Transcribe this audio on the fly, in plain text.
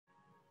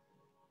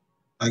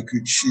Thank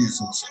you,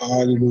 Jesus.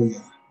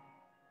 Hallelujah.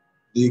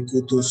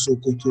 Likoto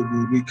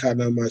sokotobo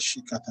rikana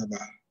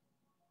mashikataba.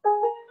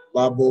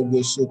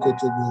 Babogo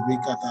sokotobo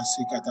rikata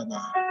sikataba.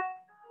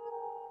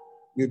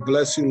 We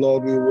bless you,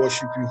 Lord. We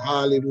worship you.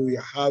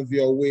 Hallelujah. Have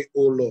your way,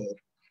 O Lord.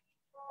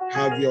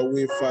 Have your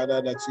way,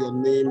 Father, that your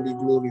name be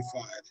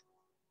glorified.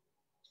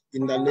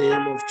 In the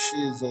name of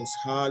Jesus.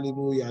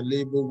 Hallelujah.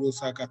 Lebogo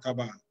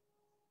sakataba.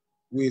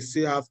 We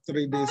still have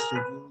 3 days to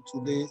go.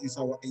 Today is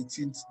our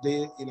 18th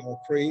day in our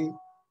praying.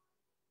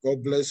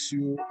 God bless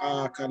you.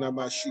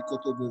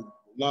 Kanamashikotobo.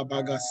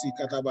 Labagasi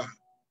kataba.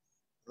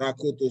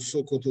 Rakoto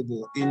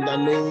sokotobo. In the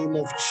name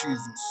of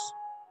Jesus.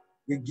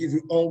 We give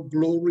you all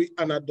glory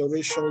and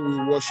adoration.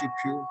 We worship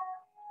you.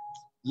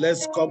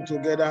 Let's come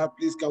together.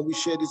 Please, can we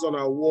share this on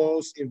our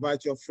walls?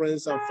 Invite your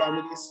friends and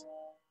families.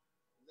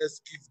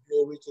 Let's give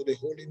glory to the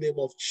holy name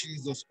of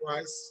Jesus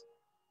Christ.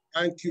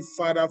 Thank you,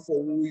 Father,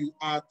 for who you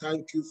are.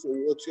 Thank you for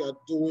what you are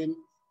doing.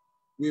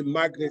 We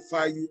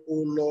magnify you, O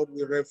Lord.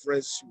 We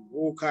reverence you.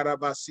 O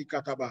Karabasi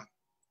Kataba.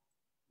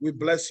 We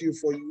bless you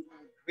for you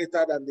are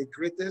greater than the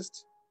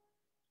greatest,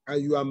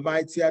 and you are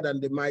mightier than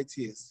the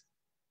mightiest.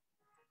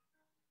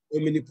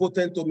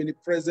 Omnipotent,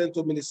 omnipresent,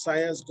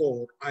 omniscience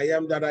God, I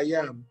am that I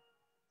am,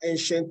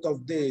 Ancient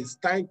of Days.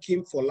 Thank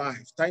him for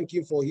life. Thank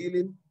him for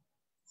healing,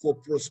 for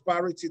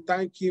prosperity.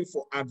 Thank him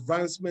for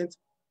advancement.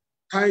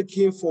 Thank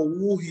him for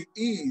who he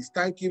is.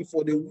 Thank him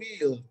for the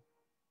will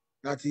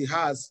that he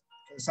has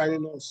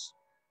concerning us.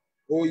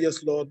 Oh,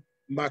 yes, Lord.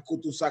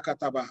 Makutu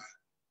Sakataba.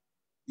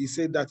 He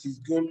said that he's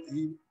going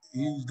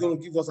to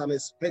give us an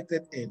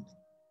expected end.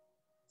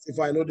 If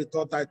I know the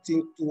thought I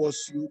think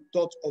towards you,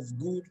 thought of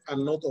good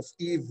and not of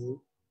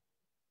evil,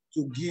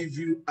 to give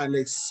you an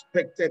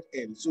expected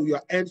end. So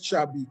your end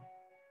shall be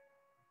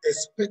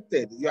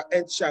expected. Your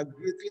end shall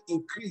greatly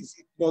increase.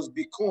 It must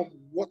become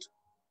what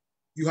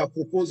you have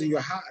proposed in your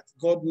heart.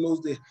 God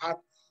knows your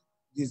heart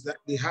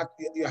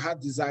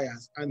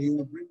desires, and he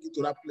will bring you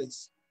to that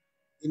place.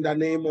 In the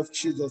name of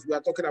Jesus, we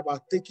are talking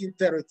about taking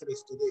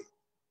territories today.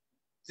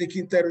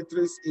 Taking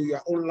territories in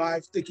your own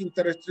life, taking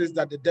territories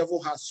that the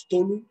devil has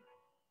stolen.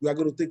 We are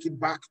going to take it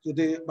back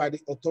today by the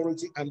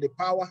authority and the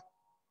power.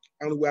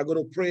 And we are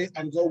going to pray,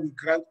 and God will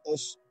grant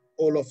us,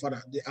 all of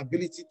us, the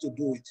ability to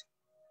do it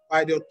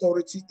by the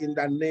authority in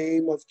the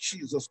name of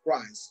Jesus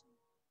Christ.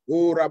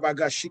 Oh,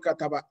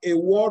 Rabagashikataba. A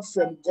word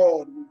from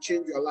God will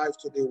change your life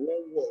today.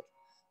 One word.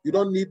 You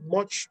don't need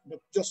much, but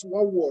just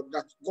one word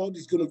that God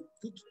is going to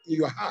put in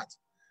your heart.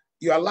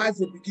 Your life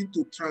will begin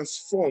to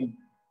transform,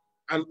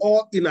 and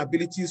all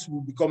inabilities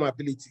will become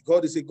ability.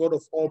 God is a God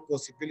of all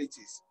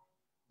possibilities.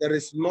 There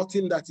is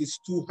nothing that is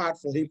too hard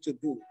for him to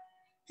do.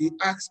 He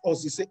asks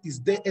us, he said,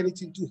 is there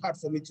anything too hard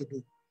for me to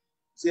do?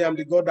 Say, I'm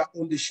the God that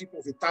owns the sheep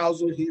of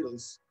 1,000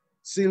 hills.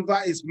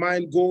 Silver is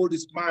mine, gold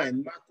is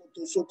mine.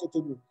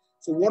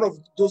 So one of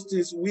those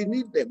things, we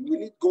need them. We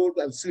need gold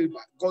and silver.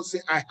 God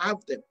said, I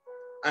have them.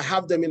 I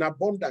have them in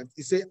abundance.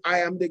 He said, I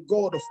am the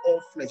God of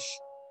all flesh.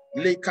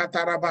 In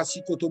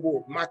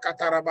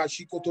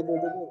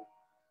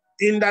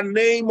the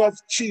name of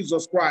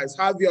Jesus Christ,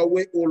 have your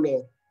way, O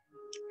Lord.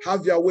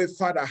 Have your way,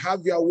 Father.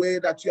 Have your way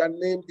that your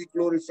name be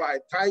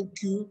glorified.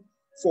 Thank you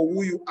for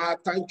who you are.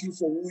 Thank you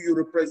for who you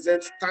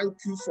represent.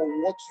 Thank you for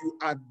what you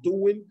are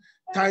doing.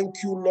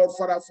 Thank you, Lord,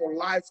 Father, for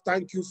life.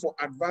 Thank you for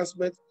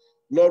advancement.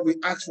 Lord, we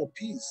ask for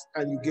peace,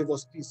 and you gave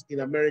us peace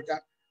in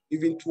America,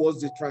 even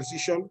towards the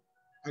transition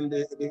and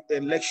the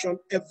election.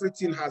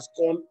 Everything has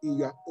gone in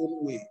your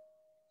own way.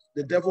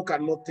 The devil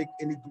cannot take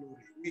any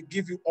glory. We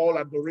give you all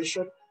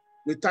adoration.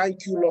 We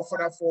thank you, Lord,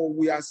 Father, for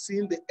we are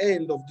seeing the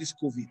end of this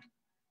COVID.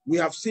 We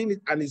have seen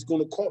it, and it's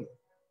going to come.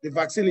 The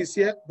vaccine is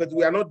here, but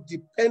we are not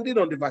depending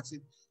on the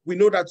vaccine. We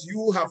know that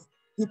you have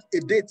put a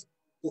date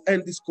to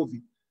end this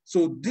COVID.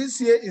 So this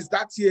year is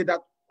that year that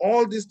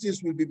all these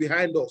things will be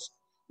behind us.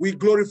 We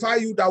glorify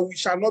you that we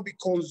shall not be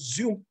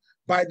consumed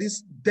by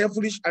this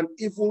devilish and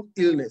evil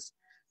illness.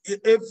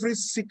 Every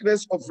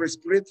sickness of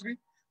respiratory,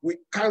 we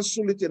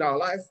cancel it in our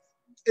life.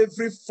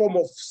 Every form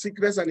of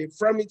sickness and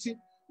infirmity,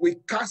 we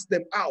cast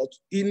them out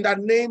in the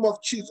name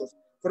of Jesus.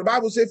 For the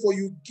Bible says, for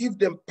you give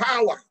them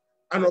power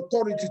and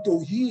authority to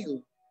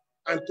heal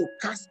and to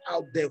cast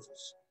out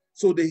devils.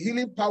 So the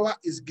healing power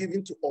is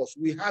given to us.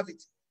 We have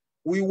it.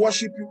 We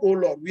worship you, O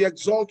Lord. We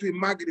exalt, we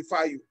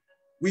magnify you.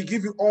 We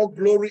give you all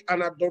glory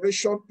and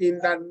adoration in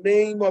the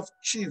name of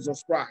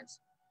Jesus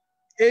Christ.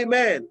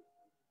 Amen.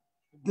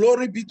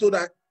 Glory be to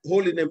thy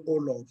holy name, O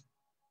Lord.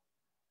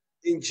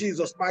 In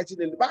Jesus' mighty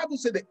name. The Bible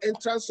says the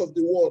entrance of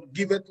the word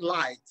giveth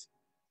light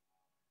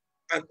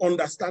and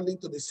understanding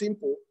to the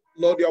simple.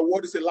 Lord, your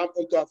word is a lamp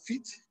unto our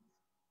feet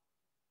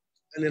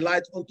and a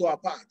light unto our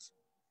path.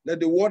 Let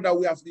the word that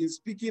we have been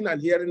speaking and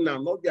hearing now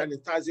not be an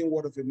enticing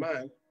word of a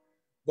man,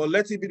 but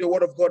let it be the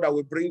word of God that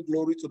will bring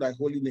glory to thy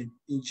holy name.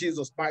 In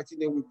Jesus' mighty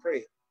name we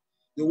pray.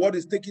 The word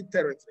is taking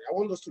territory. I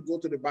want us to go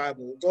to the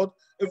Bible. God,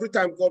 every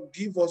time God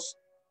gives us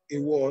a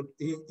word,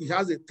 he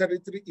has a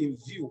territory in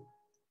view.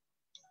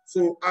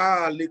 So,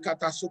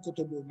 lekata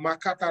sokotobo,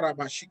 makata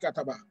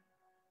rabashikataba,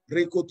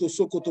 rekoto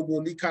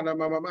sokotobo, likana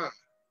mamama,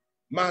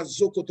 ma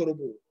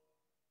zokotorobo.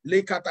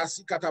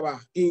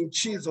 In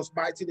Jesus'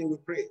 mighty name we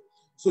pray.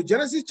 So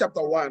Genesis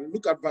chapter 1,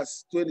 look at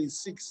verse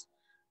 26,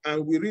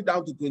 and we read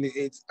down to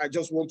 28. I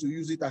just want to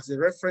use it as a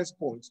reference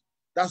point.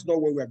 That's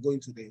not where we are going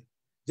today.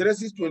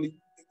 Genesis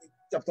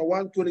chapter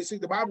 1,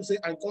 26, the Bible says,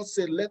 and God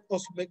said, let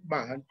us make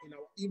man in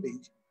our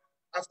image,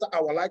 after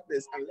our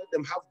likeness, and let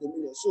them have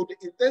dominion. So the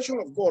intention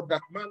of God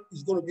that man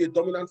is going to be a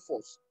dominant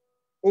force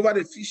over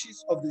the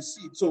fishes of the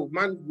sea. So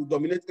man will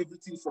dominate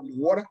everything from the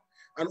water,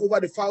 and over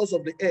the fowls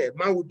of the air,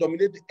 man will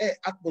dominate the air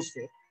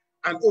atmosphere,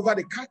 and over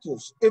the cattle,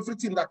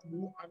 everything that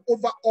moves, and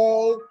over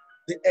all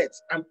the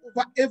earth, and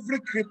over every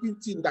creeping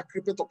thing that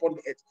creepeth upon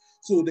the earth.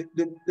 So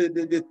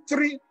the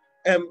three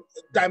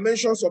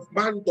dimensions of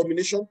man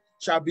domination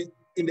shall be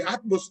in the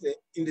atmosphere,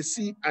 in the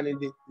sea, and in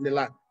the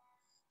land.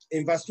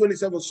 In verse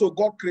 27, so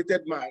God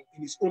created man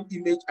in his own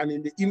image, and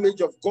in the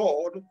image of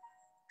God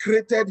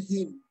created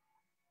him.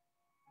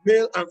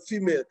 Male and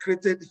female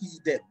created he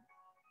them.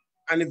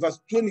 And in verse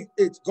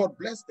 28, God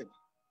blessed them.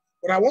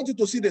 But I want you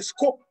to see the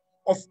scope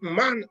of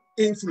man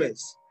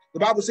influence. The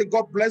Bible says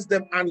God blessed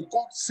them, and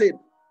God said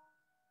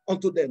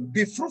unto them,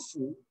 be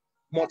fruitful,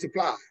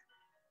 multiply.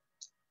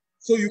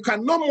 So you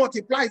cannot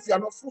multiply if you are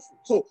not fruitful.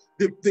 So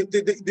the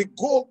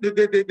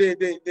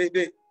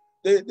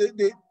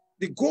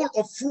goal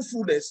of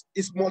fruitfulness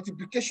is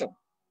multiplication.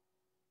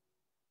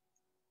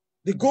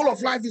 The goal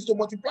of life is to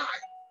multiply,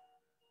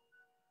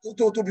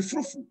 to be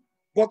fruitful.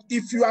 But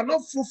if you are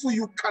not fruitful,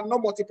 you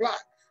cannot multiply.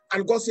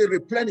 And God said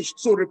replenish.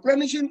 So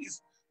replenishing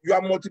is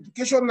your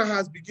multiplication now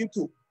has begun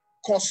to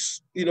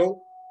cause, you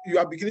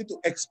are beginning to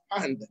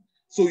expand.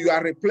 So you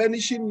are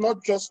replenishing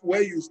not just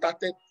where you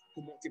started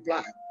to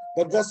multiply,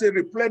 but God said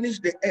replenish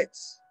the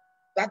earth.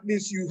 That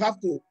means you have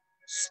to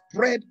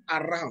spread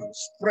around,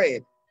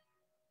 spread,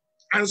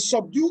 and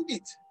subdue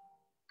it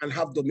and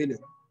have dominion.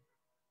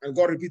 And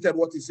God repeated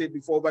what he said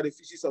before over the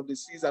fishes of the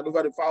seas and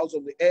over the fowls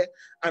of the air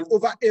and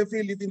over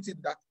every living thing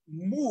that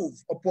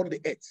moves upon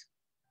the earth.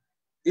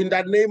 In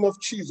the name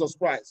of Jesus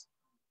Christ.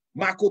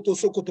 Makoto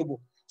Sokotobo.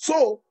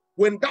 So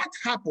when that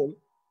happened,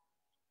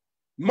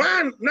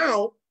 man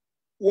now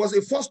was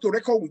a force to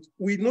reckon with.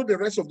 We know the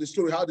rest of the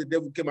story, how the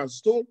devil came and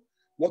stole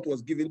what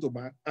was given to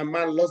man, and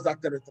man lost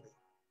that territory.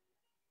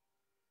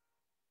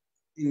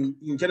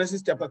 In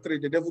Genesis chapter 3,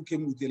 the devil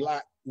came with a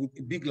lie, with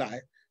a big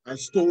lie, and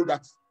stole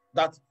that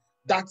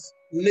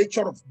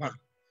nature of man.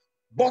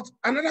 But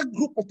another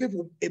group of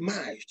people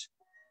emerged.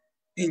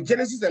 In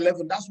Genesis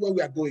 11, that's where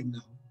we are going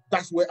now.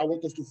 That's where I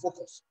want us to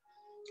focus.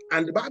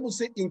 And the Bible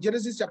says in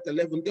Genesis chapter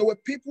 11, there were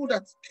people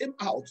that came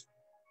out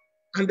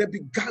and they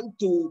began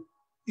to,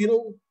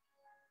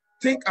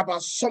 think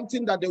about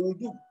something that they will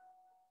do.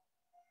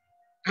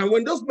 And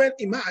when those men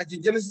emerged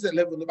in Genesis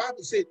 11, the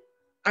Bible said,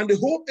 and the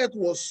whole earth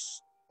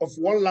was of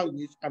one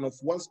language and of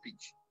one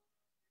speech.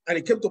 And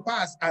it came to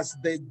pass as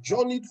they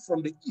journeyed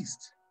from the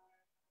east,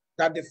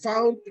 that they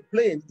found a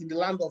plain in the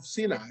land of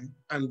Sinai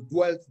and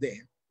dwelt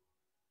there.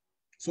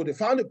 So they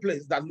found a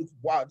place that looked,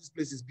 wow, this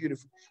place is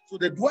beautiful. So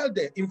they dwelt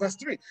there in verse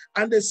 3.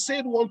 And they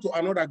said one to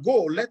another,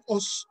 go, let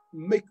us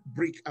make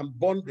brick and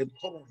burn them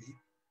thoroughly.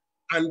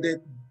 And they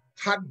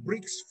had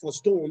bricks for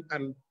stone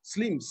and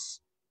slims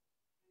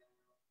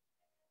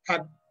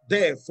had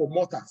there for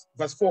mortars.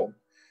 Verse 4.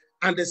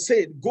 And they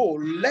said, go,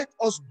 let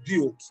us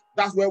build.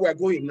 That's where we're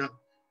going now.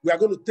 We are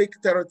going to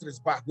take territories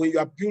back. When you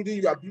are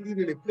building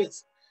in a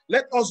place.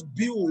 Let us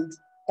build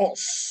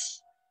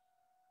us.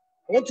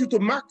 I want you to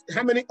mark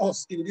how many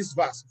us in this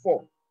verse.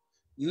 4.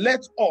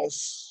 Let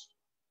us,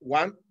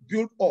 1,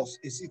 build us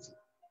a city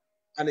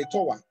and a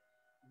tower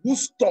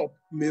whose top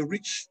may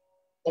reach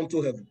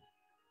unto heaven.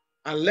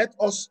 And let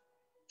us,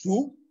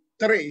 2,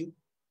 3,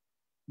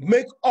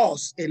 make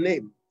us a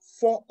name.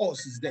 4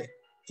 us is there.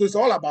 So it's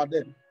all about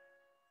them.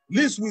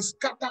 Lest we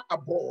scatter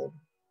abroad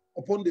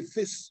upon the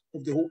face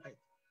of the whole earth.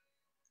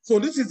 So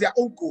this is their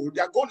own goal.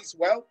 Their goal is,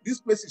 well,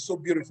 this place is so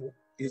beautiful.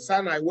 In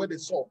Sinai, where they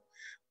saw.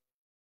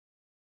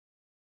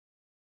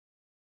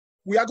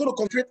 We are going to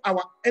concentrate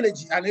our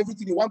energy and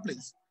everything in one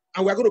place.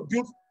 And we are going to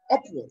build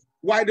upward.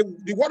 While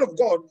the word of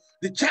God,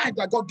 the charge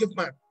that God gave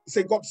man, he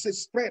said, God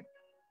says, spread.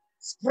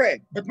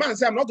 Spread. But man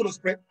said, I'm not going to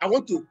spread. I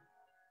want to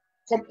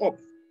come up.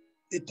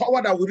 A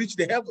tower that will reach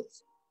the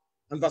heavens.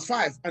 And verse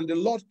 5, and the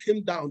Lord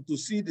came down to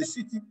see the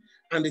city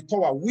and the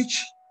tower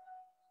which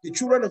the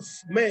children of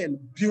men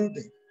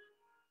builded.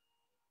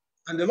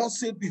 And the Lord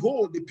said,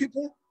 behold, the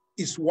people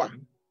is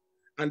one,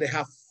 and they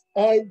have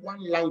all one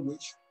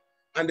language,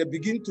 and they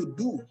begin to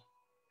do.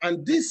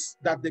 And this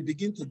that they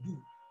begin to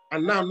do,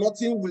 and now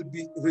nothing will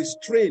be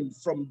restrained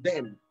from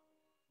them,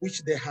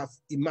 which they have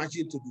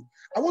imagined to do.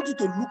 I want you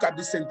to look at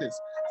this sentence.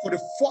 For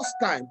the first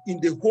time in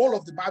the whole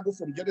of the Bible,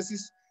 from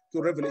Genesis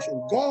to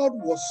Revelation, God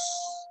was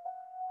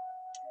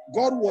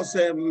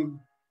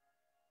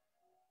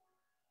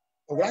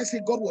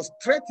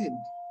threatened.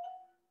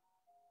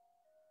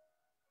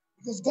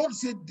 Because God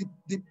said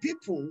the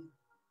people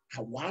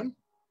are one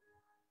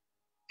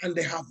and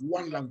they have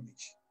one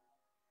language.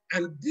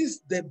 And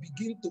this they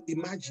begin to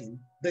imagine,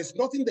 there's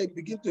nothing they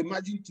begin to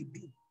imagine to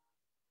do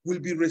will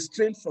be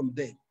restrained from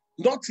them.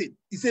 Nothing.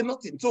 He said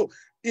nothing. So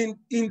in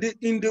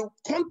the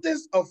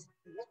context of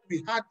what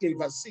we had in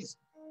verse 6,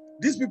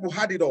 these people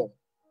had it all.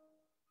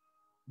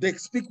 They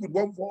speak with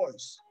one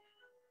voice.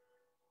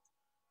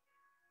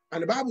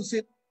 And the Bible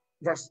said,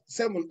 verse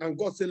 7, and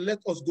God said, let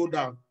us go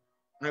down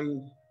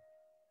and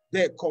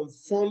they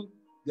confound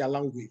their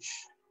language,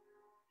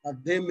 that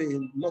they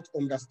may not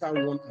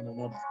understand one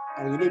another.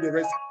 And we know the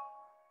rest.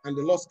 And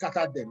the Lord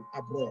scattered them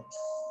abroad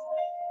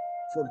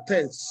from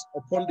thence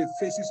upon the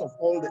faces of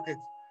all the earth,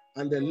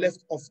 and they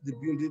left off the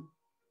building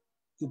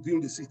to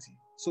build the city.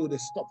 So they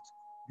stopped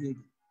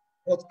building.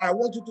 But I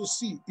want you to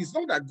see, it's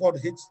not that God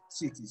hates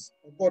cities,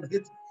 or God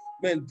hates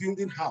men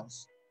building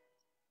house.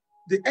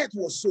 The earth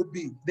was so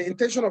big. The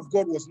intention of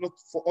God was not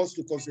for us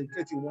to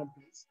concentrate in one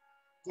place.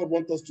 God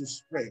wants us to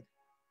spread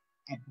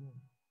abroad.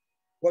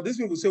 But these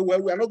people say,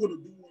 well, we are not going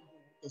to do what God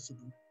wants us to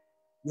do.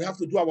 We have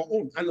to do our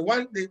own. And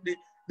one,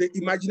 the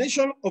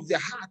imagination of their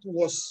heart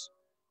was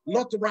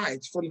not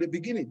right from the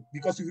beginning.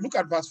 Because if you look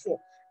at verse 4,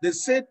 they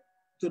said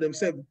to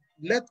themselves,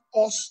 let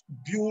us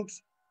build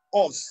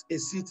us a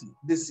city.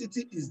 The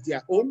city is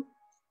their own.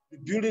 The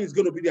building is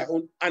going to be their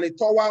own. And a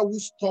tower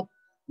whose top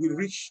will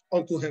reach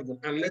unto heaven.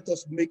 And let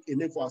us make a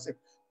name for ourselves.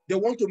 They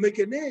want to make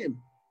a name.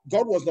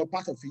 God was not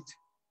part of it.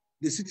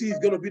 The city is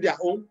going to be their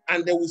own.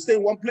 And they will stay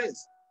in one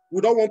place.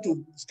 We don't want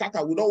to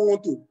scatter. We don't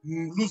want to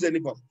lose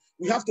anybody.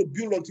 We have to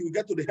build until we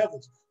get to the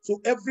heavens.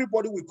 So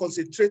everybody will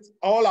concentrate,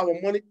 all our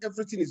money,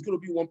 everything is going to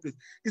be in one place.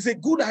 It's a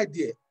good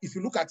idea. If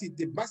you look at it,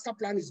 the master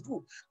plan is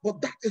good. But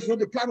that is not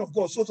the plan of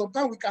God. So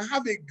sometimes we can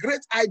have a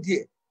great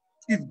idea.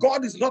 If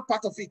God is not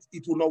part of it,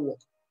 it will not work.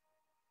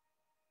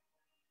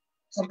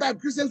 Sometimes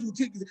Christians will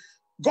think,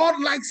 God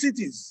likes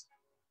cities.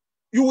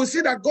 You will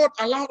see that God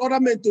allowed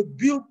other men to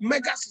build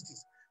mega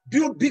cities,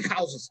 build big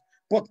houses.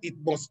 But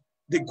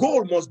the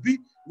goal must be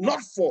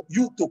not for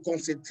you to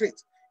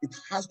concentrate. It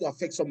has to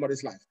affect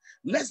somebody's life.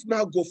 Let's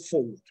now go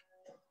forward.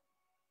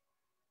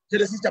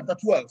 Genesis chapter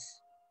 12.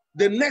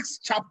 The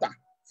next chapter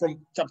from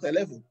chapter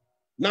 11.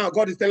 Now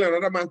God is telling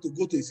another man to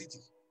go to a city.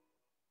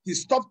 He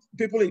stopped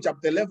people in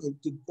chapter 11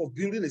 of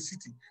building a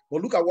city.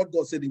 But look at what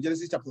God said in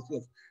Genesis chapter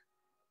 12.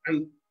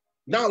 And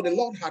now the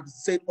Lord had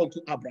said unto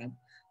Abraham,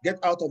 get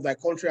out of thy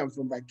country and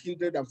from thy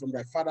kindred and from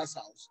thy father's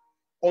house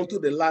unto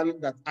the land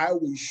that I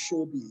will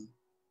show thee,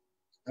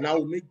 and I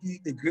will make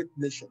thee a great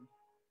nation.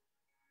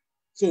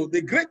 So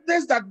the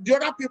greatness that the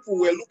other people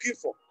were looking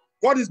for,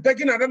 God is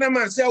begging another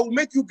man and say, I will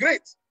make you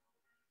great.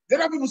 The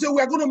other people say,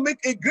 we are going to make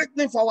a great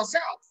name for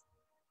ourselves.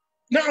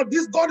 Now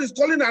this God is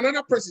calling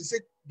another person, say,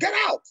 get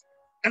out,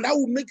 and I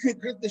will make you a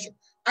great nation.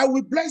 I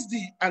will bless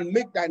thee and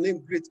make thy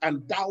name great,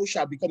 and thou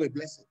shalt become a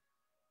blessing.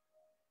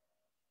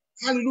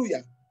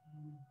 Hallelujah.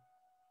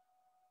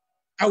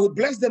 I will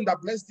bless them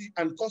that bless thee,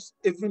 and curse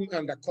every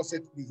man that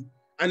curseth thee.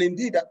 And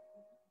indeed, that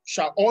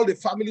shall all the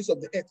families of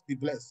the earth be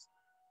blessed.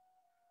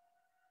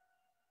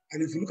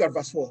 And if you look at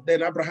verse 4,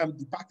 then Abraham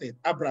departed.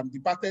 Abraham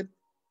departed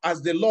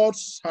as the Lord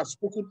had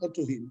spoken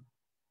unto him.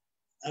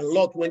 And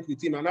Lot went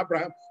with him. And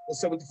Abraham was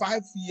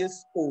 75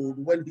 years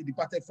old when he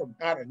departed from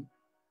Haran.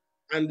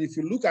 And if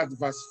you look at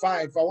verse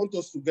 5, I want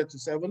us to get to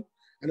 7.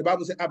 And the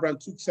Bible says Abraham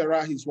took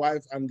Sarah, his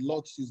wife, and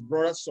Lot, his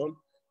brother's son,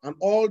 and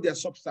all their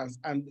substance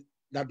and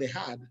that they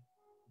had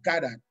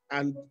gathered,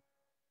 and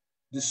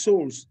the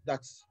souls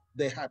that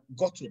they had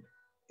gotten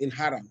in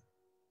Haran.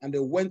 And they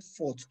went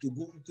forth to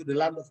go into the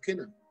land of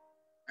Canaan.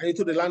 And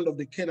into the land of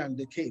the Canaan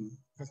they came.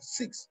 Verse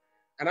 6.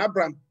 And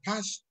Abraham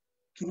passed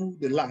through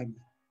the land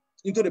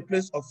into the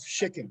place of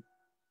Shechem,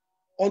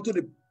 unto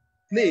the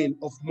plain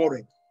of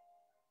Moreh.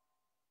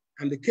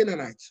 And the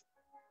Canaanite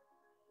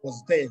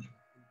was there in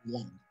the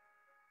land.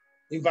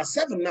 In verse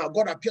 7 now,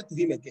 God appeared to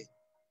him again.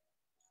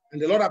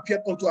 And the Lord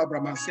appeared unto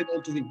Abraham and said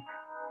unto him,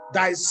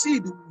 thy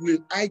seed will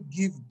I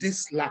give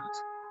this land.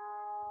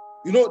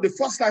 You know, the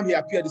first time he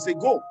appeared, he said,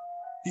 go.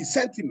 He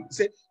sent him. He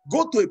said,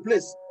 go to a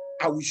place,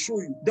 I will show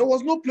you. There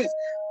was no place.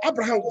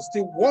 Abraham was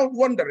still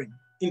wandering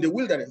in the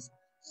wilderness.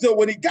 So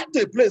when he got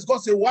to a place,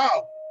 God said,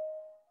 wow,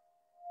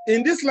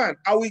 in this land,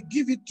 I will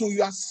give it to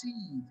your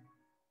seed.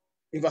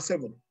 In verse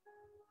 7.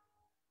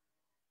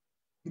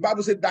 The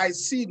Bible said, thy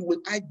seed will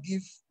I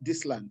give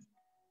this land.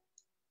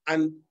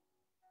 And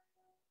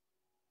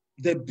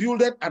they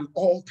builded an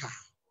altar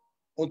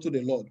unto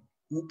the Lord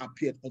who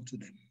appeared unto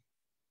them.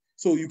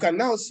 So you can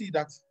now see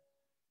that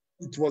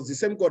it was the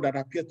same God that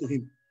appeared to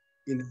him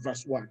in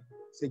verse 1.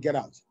 Say, get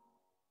out.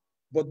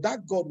 But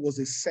that God was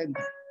a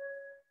sender.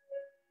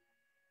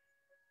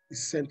 He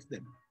sent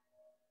them.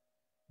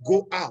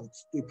 Go out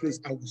to a place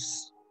I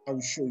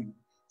will show you.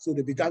 So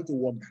they began to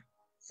wander,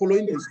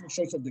 following the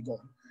instructions of the God.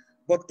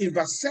 But in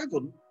verse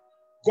 7,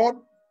 God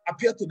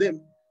appeared to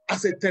them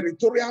as a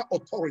territorial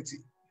authority.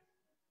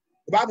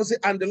 The Bible says,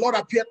 and the Lord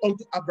appeared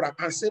unto Abraham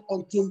and said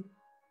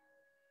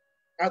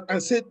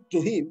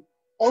to him,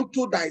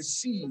 unto thy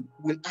seed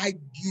will I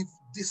give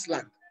this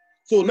land.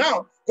 So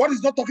now, God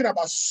is not talking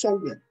about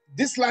somewhere.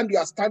 This land you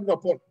are standing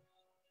upon.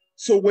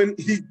 So when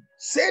he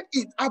said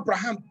it,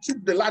 Abraham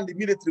took the land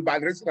immediately by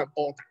raising an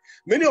altar.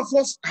 Many of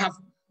us have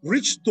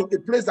reached to a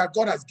place that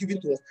God has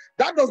given to us.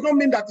 That does not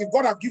mean that if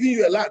God has given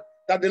you a land,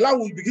 that the land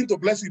will begin to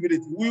bless you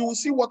immediately. We will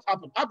see what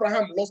happened.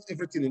 Abraham lost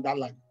everything in that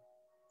land.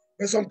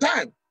 But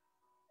sometimes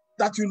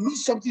that you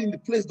lose something in the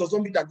place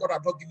doesn't mean that God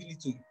has not given it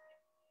to you.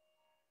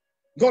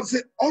 God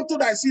said, unto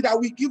thy seed I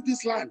will give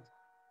this land.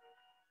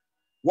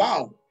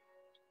 Wow.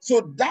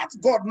 So that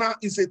God now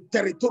is a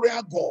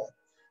territorial God,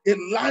 a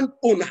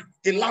landowner,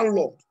 a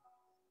landlord.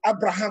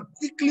 Abraham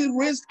quickly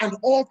raised an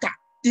altar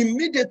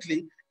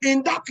immediately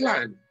in that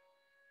land.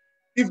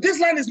 If this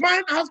land is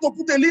mine, I have to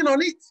put a lien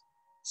on it.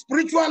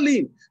 Spiritual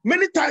lien.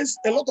 Many times,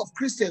 a lot of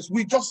Christians,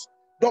 we just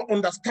don't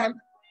understand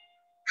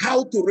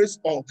how to raise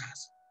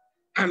altars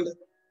and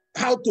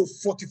how to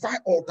fortify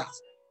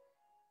altars.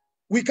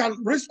 We can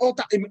raise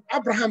altar.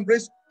 Abraham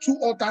raised 2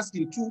 altars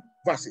in 2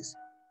 verses.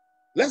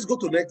 Let's go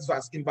to the next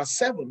verse. In verse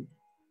 7,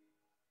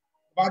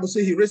 the Bible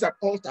says he raised an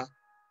altar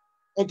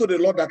unto the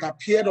Lord that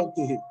appeared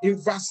unto him. In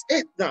verse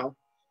 8 now,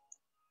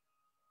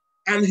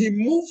 and he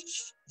moved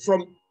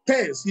from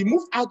thence, he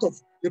moved out of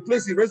the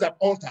place he raised an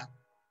altar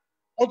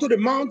onto the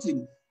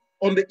mountain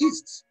on the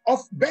east of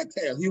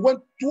Bethel. He went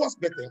towards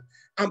Bethel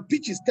and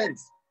pitched his tent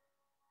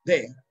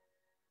there,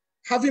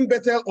 having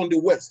Bethel on the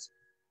west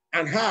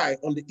and Hai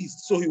on the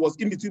east. So he was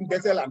in between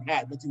Bethel and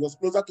Hai, but he was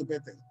closer to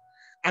Bethel.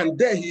 And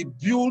there he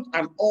built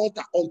an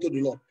altar unto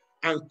the Lord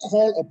and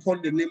called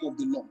upon the name of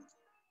the Lord.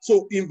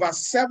 So in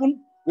verse 7,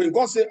 when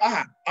God said,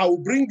 I will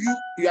bring you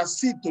your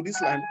seed to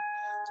this land,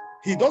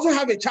 he doesn't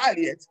have a child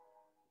yet.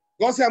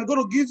 God said, I'm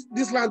going to give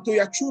this land to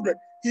your children.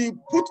 He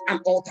put an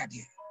altar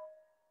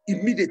there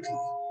immediately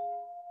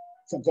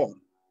for God.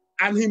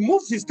 And he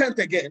moved his tent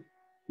again.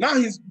 Now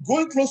he's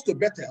going close to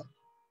Bethel.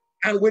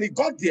 And when he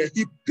got there,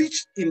 he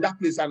pitched in that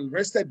place and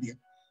rested there.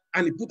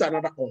 And he put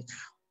another altar.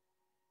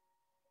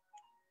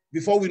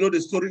 Before we know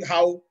the story,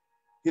 how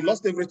he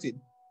lost everything.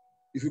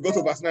 If you go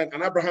to verse 9,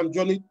 and Abraham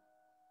journey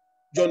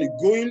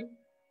going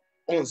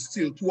on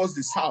still towards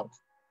the south.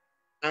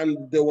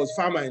 And there was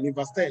famine. In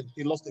verse 10,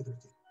 he lost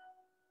everything.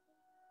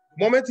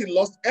 The moment he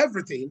lost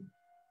everything,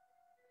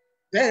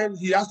 then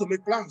he has to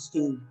make plans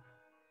to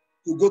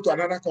go to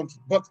another country.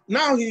 But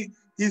now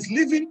he's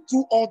leaving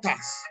 2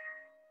 altars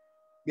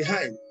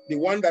behind. The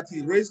one that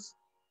he raised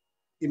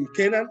in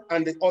Canaan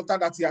and the altar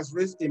that he has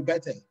raised in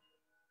Bethel.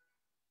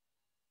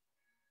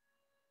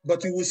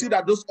 But you will see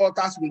that those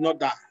altars will not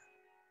die.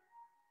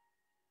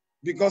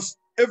 Because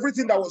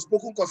everything that was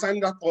spoken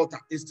concerning that altar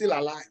is still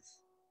alive.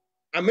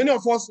 And many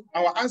of us,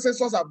 our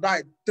ancestors have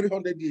died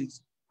 300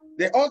 years.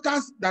 The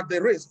altars that they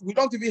raised, we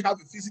don't even have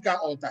a physical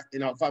altar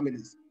in our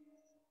families.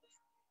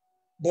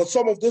 But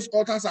some of those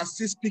altars are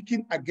still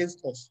speaking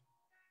against us.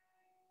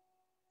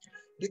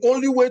 The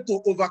only way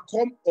to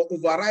overcome or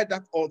override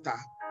that altar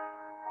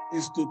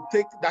is to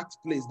take that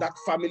place, that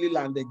family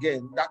land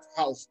again, that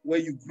house where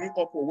you grew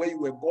up or where you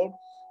were born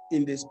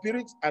in the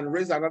spirit, and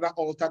raise another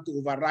altar to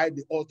override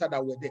the altar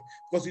that were there.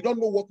 Because you don't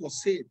know what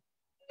was said,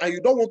 and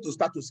you don't want to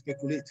start to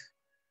speculate.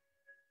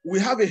 We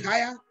have a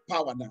higher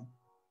power now.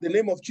 The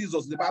name of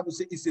Jesus, the Bible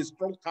says, is a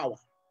strong tower.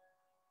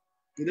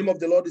 The name of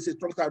the Lord is a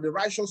strong tower. The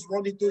righteous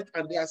run into it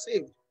and they are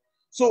saved.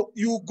 So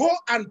you go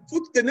and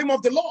put the name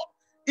of the Lord.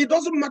 It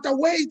doesn't matter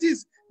where it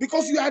is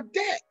because you are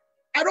there.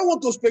 I don't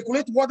want to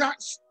speculate whether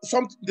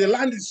the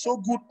land is so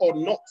good or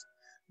not.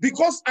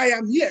 Because I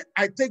am here,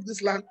 I take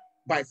this land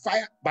by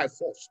fire, by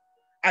force.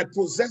 I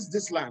possess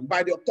this land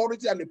by the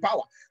authority and the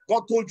power.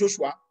 God told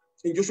Joshua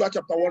in Joshua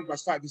chapter 1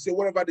 verse 5, he said,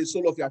 wherever the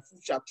sole of your foot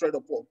shall tread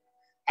upon,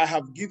 I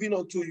have given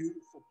unto you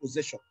for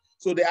possession.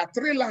 So there are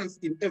 3 lands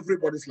in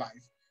everybody's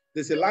life.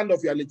 There's a land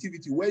of your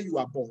nativity where you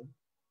are born,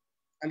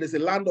 and there's a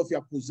land of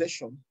your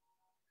possession,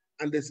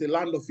 and there's a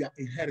land of your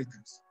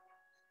inheritance.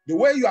 The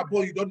way you are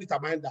born, you don't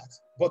determine that.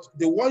 But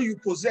the one you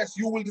possess,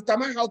 you will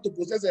determine how to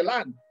possess a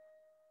land.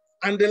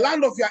 And the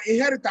land of your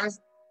inheritance,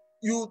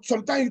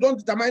 sometimes you don't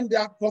determine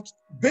that, but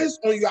based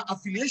on your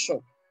affiliation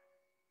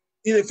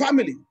in a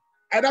family,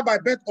 either by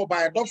birth or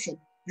by adoption,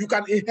 you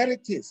can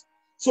inherit this.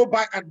 So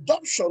by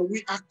adoption,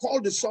 we are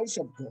called the sons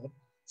of God.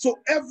 So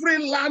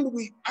every land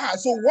we are,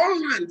 so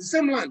one land, the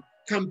same land,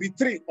 can be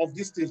 3 of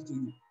these things to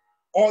you.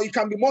 Or it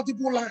can be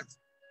multiple lands.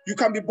 You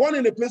can be born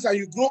in a place and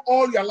you grow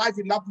all your life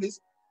in that place.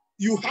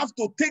 You have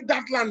to take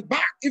that land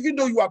back. Even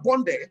though you are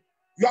born there,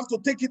 you have to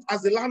take it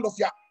as the land of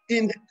your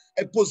in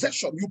a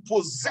possession. You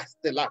possess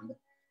the land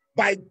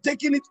by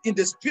taking it in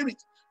the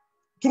spirit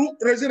through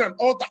raising an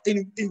altar,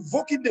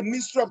 invoking the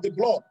mystery of the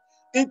blood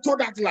into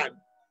that land.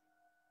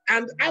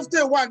 And after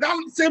a while, that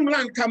same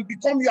land can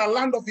become your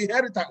land of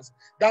inheritance.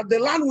 That the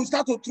land will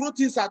start to throw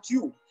things at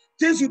you.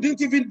 Things you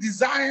didn't even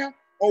desire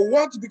or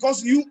want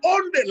because you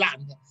own the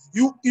land.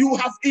 You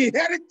have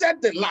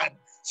inherited the land.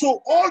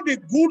 So all the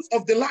goods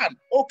of the land,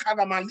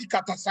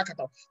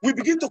 will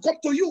begin to come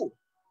to you.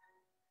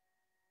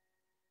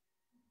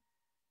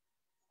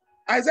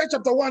 Isaiah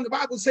chapter 1, the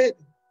Bible said,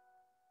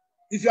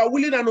 if you are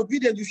willing and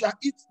obedient, you shall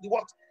eat the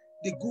what?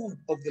 The good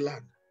of the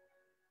land.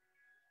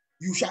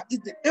 You shall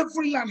eat it.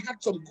 Every land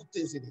had some good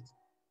things in it.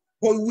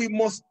 But we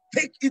must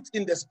take it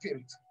in the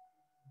spirit.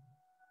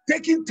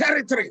 Taking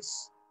territories.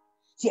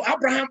 So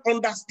Abraham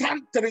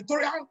understands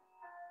territorial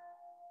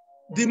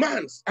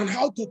demands and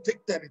how to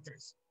take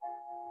territories.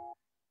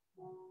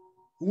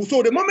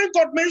 So the moment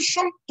God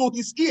mentioned to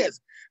his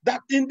ears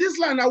that in this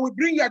land I will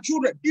bring your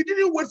children, he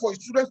didn't wait for his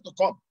children to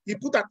come. He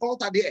put an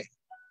altar there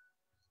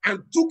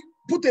and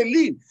put a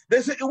lien.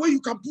 There's a way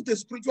you can put a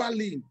spiritual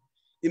lien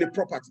in a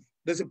property.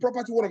 There's a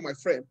property, one of my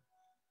friends,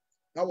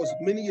 that was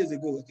many years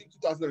ago, I think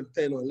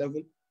 2010 or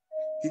 11.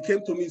 He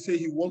came to me and said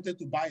he wanted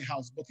to buy a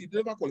house, but he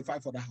never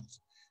qualified for the house.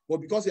 But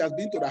because he has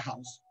been to the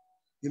house,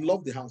 he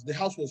loved the house. The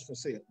house was for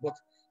sale, but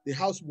the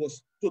house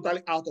was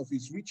totally out of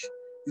his reach.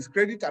 His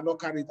credit cannot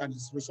carry it, and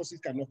his resources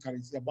cannot carry it.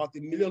 It's about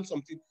 $1 million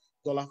something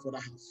for the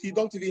house. He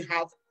don't even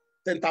have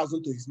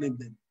 10,000 to his name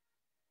then.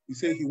 He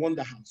said he won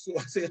the house. So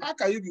I say, how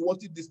can you be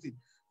wanting this thing?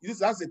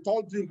 That's a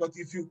tall dream, but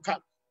if you can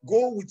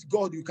go with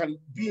God, you can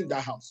be in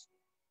that house.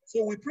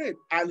 So we prayed,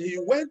 and he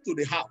went to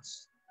the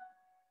house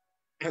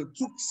and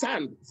took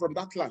sand from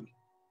that land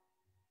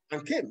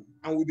and came,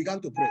 and we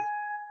began to pray.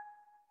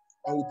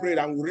 And we prayed,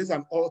 and we raised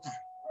an altar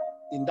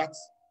in that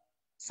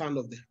sand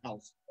of the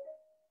house.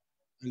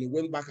 And he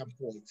went back and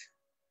poured it.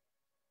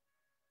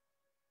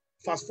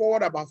 Fast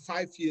forward about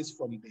 5 years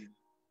from then,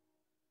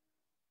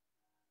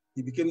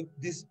 he became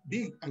this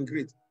big and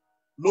great.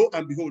 Lo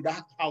and behold,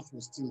 that house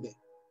was still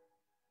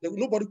there.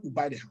 Nobody could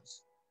buy the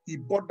house. He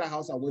bought the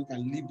house and went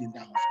and lived in the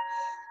house.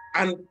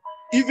 And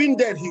even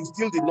then, he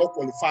still did not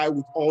qualify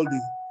with all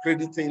the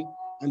crediting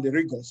and the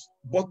rigors.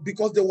 But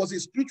because there was a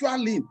spiritual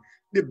lien,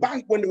 the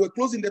bank, when they were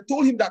closing, they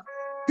told him that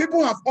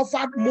people have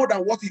offered more than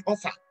what he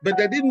offered, but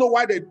they didn't know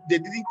why they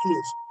didn't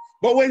close.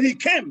 But when he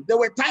came, they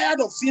were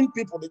tired of seeing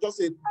people. They just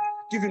said,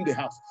 give him the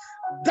house.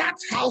 That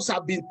house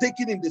had been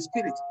taken in the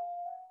spirit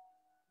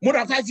more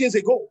than 5 years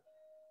ago.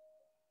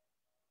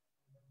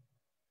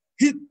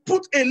 He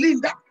put a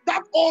lien,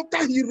 that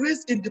altar he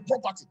raised in the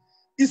property.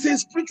 It's a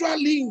spiritual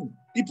lien.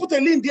 He put a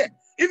lien there.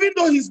 Even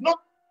though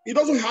he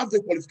doesn't have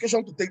the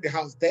qualification to take the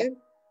house then,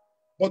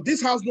 but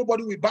this house,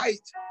 nobody will buy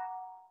it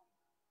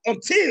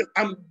until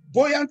I'm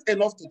buoyant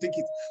enough to take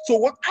it. So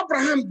what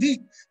Abraham did,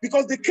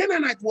 because the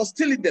Canaanite was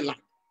still in the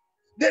land,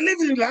 they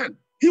lived in the land.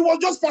 He was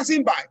just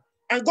passing by,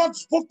 and God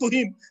spoke to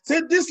him,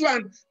 said, this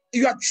land,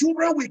 your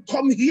children will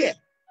come here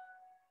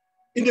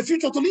in the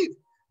future to live.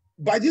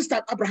 By this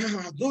time, Abraham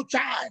had no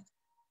child.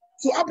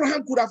 So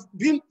Abraham could have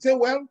say,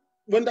 well,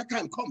 when that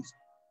time comes.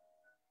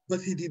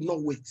 But he did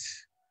not wait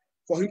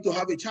for him to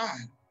have a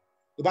child.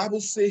 The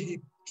Bible says he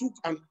took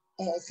an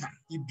altar.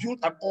 He built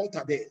an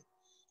altar there,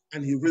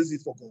 and he raised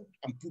it for God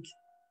and put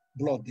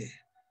blood there.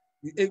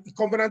 The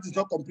covenant is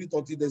not complete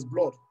until there's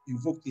blood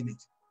invoked in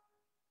it.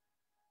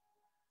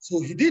 So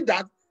he did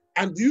that,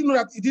 and do you know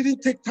that it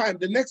didn't take time?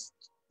 The next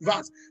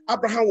verse,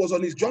 Abraham was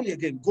on his journey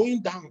again,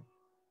 going down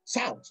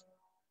south,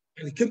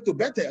 and he came to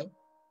Bethel.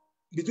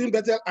 Between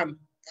Bethel and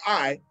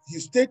Ai, he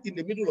stayed in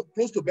the middle of,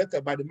 close to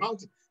Bethel by the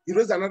mountain. He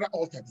raised another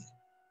altar there,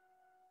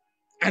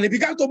 and he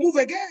began to move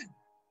again.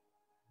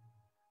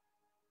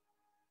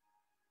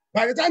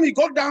 By the time he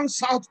got down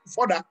south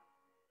further,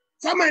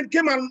 famine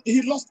came and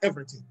he lost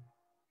everything.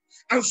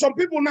 And some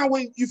people now,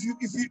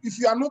 if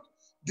you are not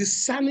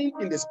discerning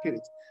in the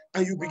spirit,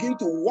 and you begin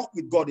to walk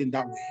with God in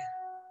that way,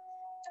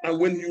 and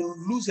when you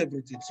lose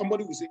everything,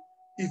 somebody will say,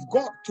 if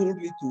God told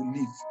me to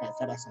leave my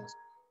father's house,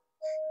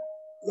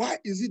 why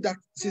is it that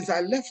since I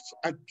left,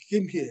 I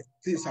came here,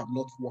 things have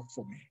not worked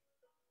for me?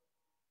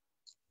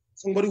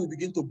 Somebody will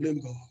begin to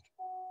blame God.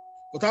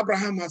 But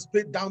Abraham has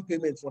paid down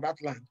payment for that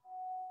land,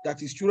 that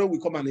his children will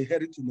come and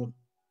inherit tomorrow.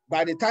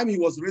 By the time he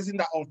was raising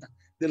that altar,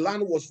 the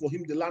land was for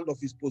him the land of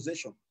his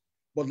possession.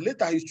 But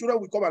later, his children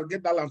will come and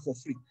get that land for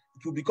free.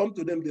 It will become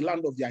to them the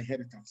land of their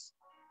inheritance.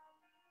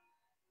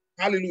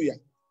 Hallelujah.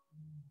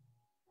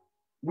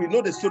 We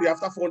know the story.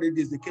 After 400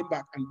 days, they came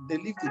back and they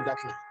lived in that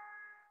land.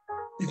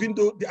 Even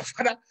though their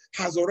father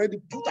has already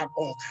put an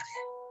altar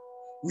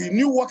there. We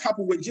knew what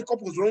happened when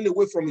Jacob was running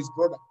away from his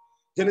brother.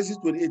 Genesis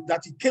 28,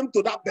 that he came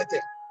to that Bethel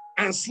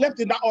and slept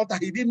in that altar.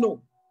 He didn't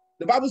know.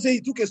 The Bible says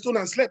he took a stone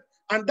and slept.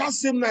 And that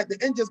same night, the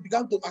angels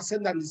began to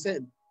ascend and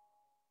descend.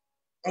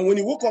 And when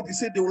he woke up, he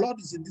said, the Lord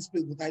is in this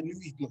place, but I knew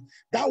it not.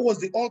 That was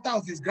the altar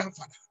of his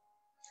grandfather.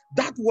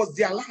 That was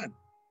their land.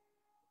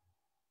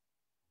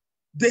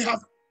 They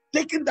have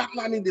taken that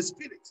land in the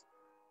spirit.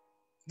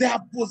 They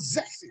have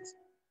possessed it.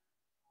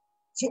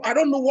 So I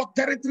don't know what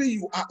territory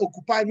you are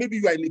occupying. Maybe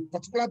you are in a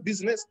particular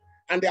business,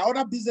 and there are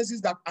other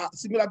businesses that are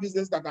similar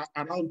businesses that are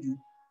around you,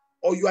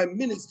 or you are in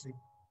ministry,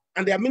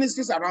 and there are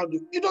ministries around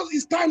you.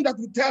 It's time that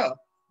will tell,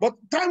 but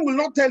time will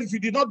not tell if you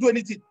did not do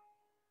anything.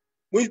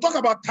 When you talk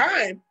about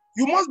time,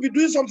 you must be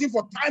doing something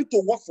for time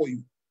to work for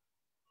you.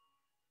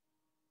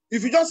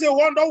 If you just say,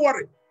 well, don't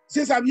worry,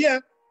 since I'm here,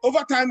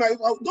 over time,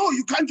 no,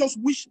 you can't just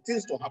wish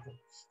things to happen.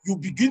 You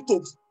begin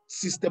to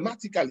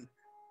systematically,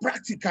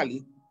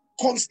 practically,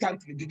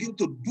 constantly begin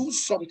to do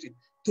something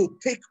to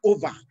take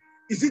over.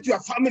 Is it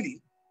your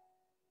family?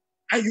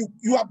 And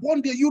you are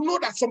born there, you know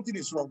that something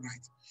is wrong,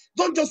 right?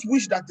 Don't just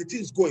wish that the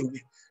things go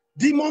away.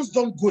 Demons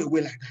don't go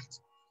away like that.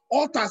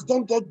 Altars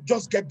don't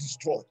just get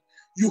destroyed.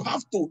 You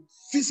have to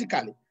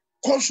physically,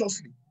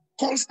 consciously,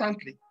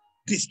 constantly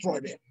destroy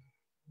them.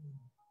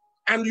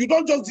 And you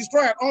don't just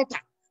destroy an altar,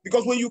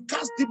 because when you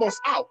cast demons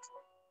out,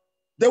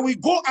 They will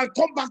go and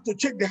come back to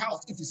check the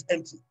house if it's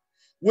empty.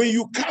 When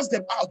you cast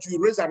them out, you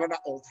raise another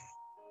altar.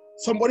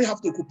 Somebody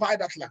have to occupy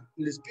that land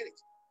in the spirit.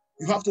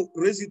 You have to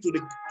raise it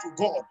to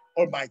God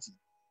Almighty.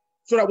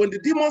 So that when the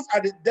demons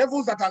and the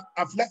devils that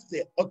have left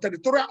there, or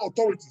territorial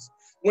authorities,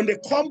 when they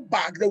come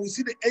back, they will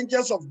see the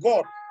angels of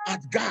God at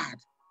guard,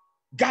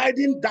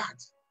 guiding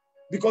that,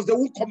 because they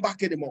won't come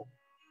back anymore.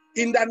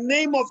 In the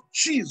name of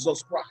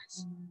Jesus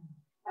Christ.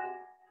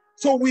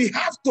 So we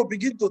have to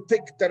begin to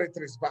take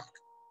territories back.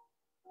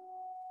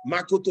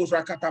 Makotos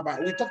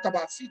Rakataba. We talked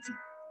about city.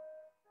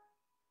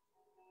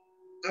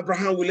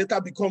 Abraham will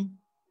later become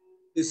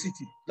the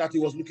city that he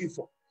was looking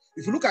for.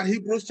 If you look at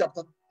Hebrews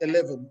chapter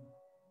 11,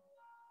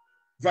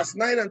 verse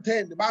 9 and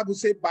 10, the Bible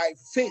says, by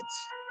faith,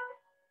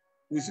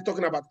 we're still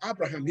talking about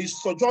Abraham. He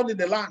sojourned in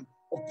the land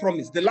of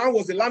promise. The land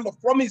was the land of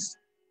promise.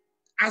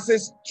 As a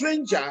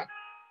stranger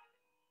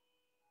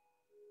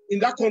in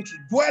that country,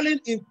 dwelling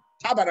in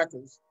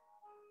tabernacles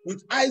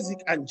with Isaac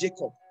and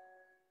Jacob,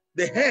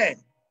 the heir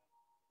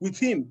with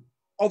him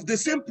of the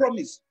same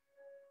promise.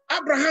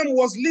 Abraham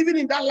was living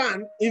in that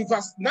land, in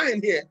verse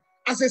 9 here,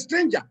 as a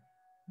stranger.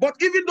 But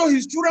even though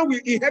his children will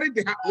inherit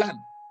the land,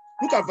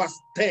 look at verse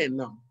 10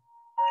 now.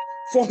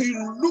 For he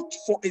looked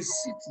for a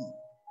city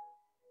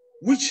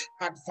which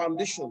had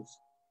foundations,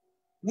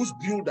 whose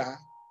builder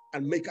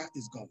and maker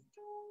is God.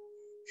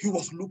 He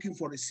was looking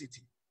for a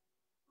city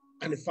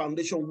and a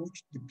foundation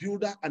which the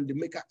builder and the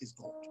maker is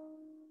God.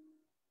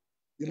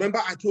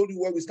 Remember I told you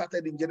where we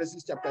started in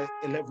Genesis chapter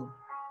 11.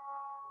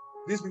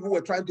 These people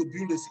were trying to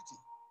build a city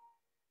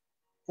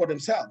for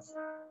themselves.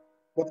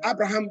 But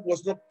Abraham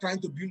was not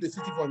trying to build a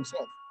city for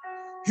himself.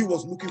 He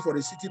was looking for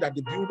a city that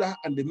the builder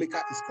and the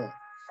maker is God.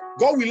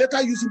 God will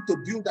later use him to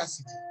build that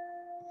city.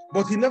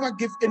 But he never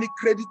gave any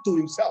credit to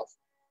himself.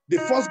 The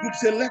first group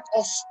said, let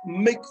us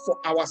make for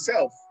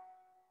ourselves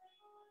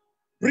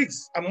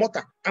bricks and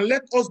mortar, and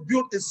let us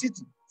build a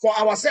city for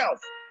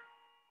ourselves.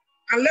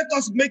 And let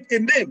us make a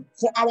name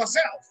for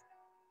ourselves.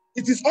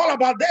 It is all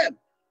about them.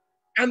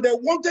 And they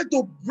wanted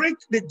to break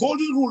the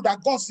golden rule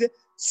that God said,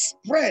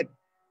 spread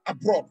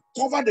abroad,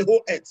 cover the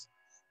whole earth.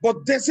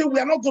 But they say, we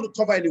are not going to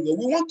cover anywhere.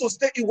 We want to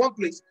stay in one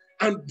place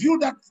and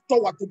build that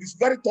tower to be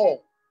very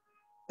tall.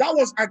 That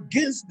was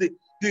against the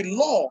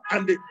law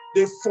and the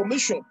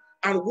formation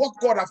and what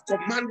God has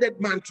commanded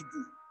man to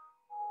do.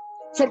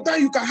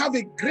 Sometimes you can have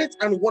a great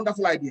and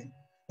wonderful idea,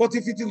 but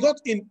if it is not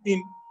in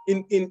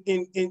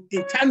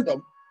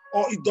tandem,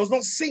 or it does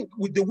not sync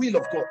with the will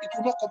of God, it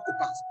will not come to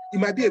pass. It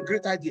might be a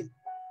great idea.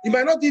 It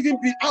might not even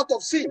be out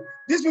of sin.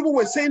 These people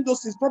were saying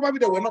those things. Probably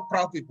they were not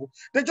proud people.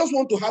 They just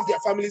want to have their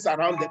families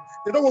around them.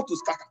 They don't want to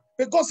scatter.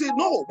 But God said,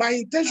 no, my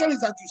intention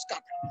is that you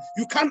scatter.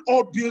 You can't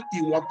all build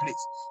in one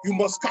place. You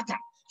must scatter.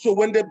 So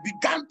when they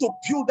began to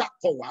build that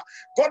tower,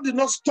 God did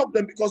not stop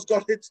them because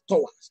God hates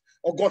towers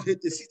or God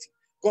hates the city.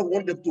 God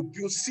wanted them to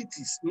build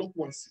cities, not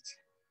one city.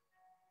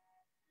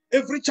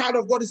 Every child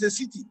of God is a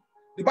city.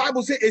 The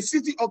Bible says a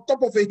city on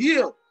top of a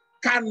hill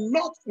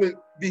cannot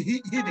be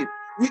hidden.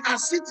 We are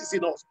cities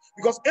in us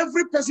because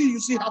every person you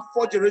see have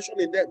 4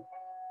 generations in them.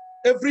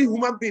 Every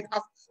human being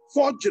have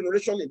 4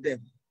 generations in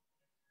them.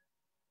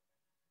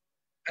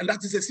 And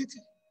that is a city.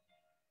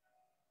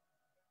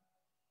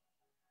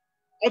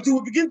 Until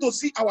we begin to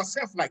see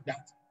ourselves like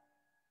that,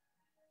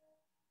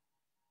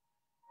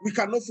 we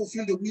cannot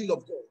fulfill the will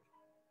of God.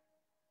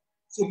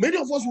 So many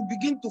of us will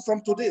begin to,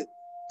 from today,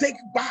 take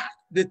back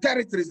the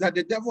territories that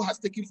the devil has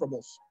taken from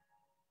us.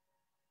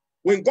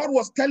 When God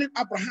was telling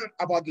Abraham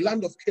about the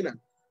land of Canaan,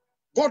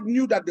 God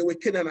knew that there were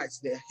Canaanites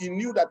there. He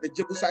knew that the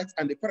Jebusites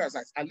and the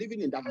Perizzites are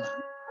living in that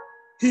land.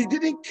 He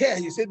didn't care.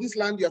 He said, this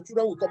land, your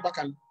children will come back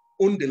and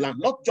own the land.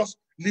 Not just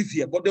live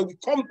here, but they will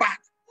come back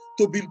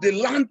to be the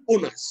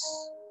landowners.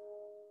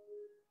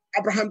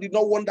 Abraham did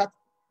not want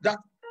that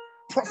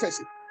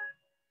prophecy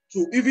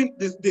to even,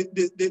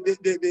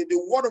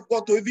 the word of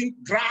God to even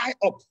dry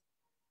up.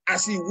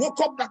 As he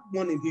woke up that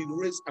morning, he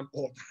raised an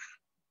altar.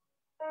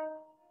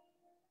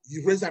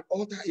 He raised an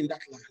altar in that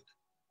land.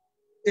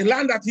 A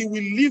land that he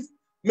will leave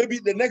maybe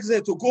the next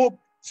day to go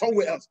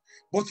somewhere else.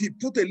 But he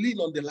put a lien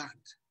on the land.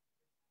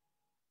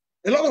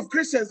 A lot of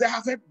Christians, they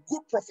have had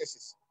good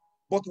prophecies,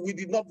 but we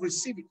did not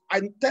receive it.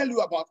 I tell you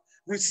about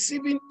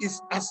receiving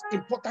is as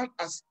important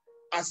as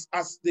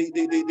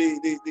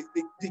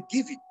the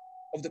giving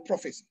of the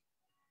prophecy.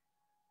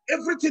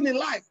 Everything in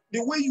life,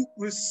 the way you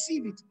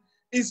receive it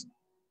is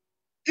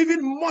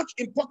even much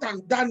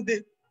important than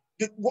the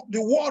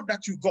word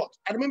that you got.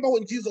 I remember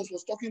when Jesus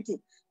was talking to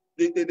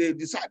the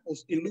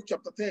disciples in Luke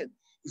chapter 10,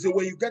 he said,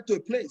 when you get to a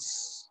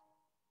place,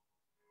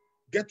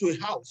 get to a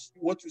house,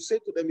 what you say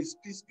to them is,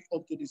 peace be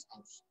unto this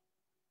house.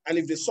 And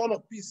if the Son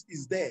of Peace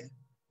is there,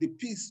 the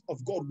peace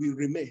of God will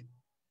remain.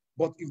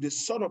 But if the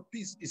Son of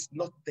Peace is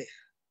not there,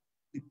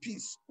 the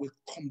peace will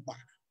come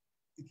back.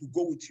 It will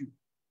go with you.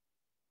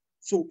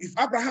 So if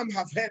Abraham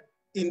have heard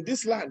in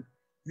this land,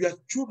 your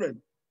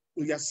children,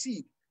 your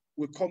seed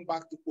will come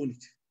back to own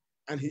it.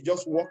 And he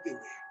just walked away.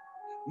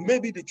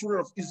 Maybe the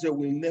children of Israel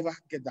will never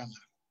get that land.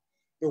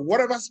 But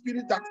whatever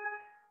spirit that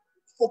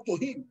spoke to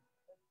him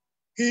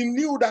He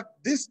knew that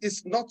this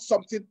is not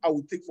something I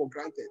will take for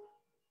granted.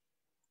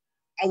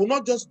 I will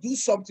not just do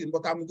something,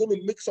 but I'm going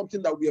to make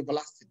something that will be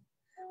everlasting.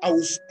 I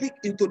will speak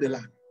into the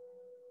land.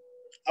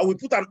 I will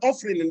put an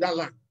offering in that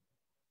land.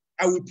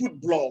 I will put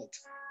blood.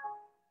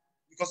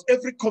 Because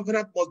every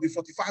covenant must be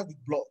fortified with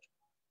blood.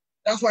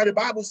 That's why the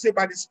Bible says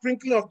by the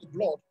sprinkling of the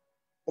blood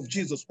of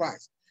Jesus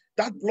Christ,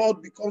 that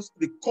blood becomes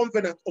the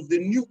covenant of the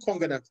new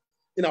covenant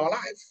in our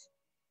life.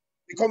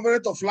 The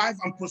covenant of life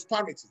and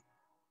prosperity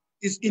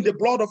is in the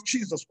blood of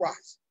Jesus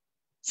Christ.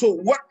 So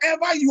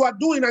whatever you are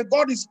doing and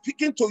God is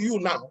speaking to you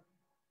now,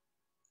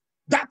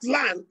 that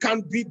land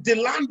can be the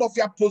land of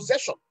your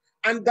possession.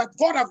 And that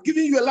God has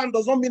given you a land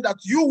does not mean that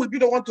you will be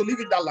the one to live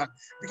in that land.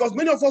 Because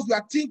many of us, we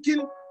are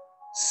thinking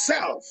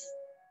self.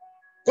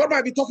 God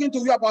might be talking to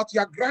you about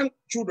your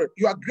grandchildren,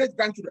 your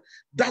great-grandchildren,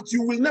 that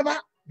you will never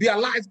be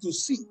alive to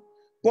see.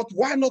 But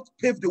why not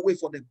pave the way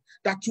for them?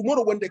 That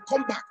tomorrow when they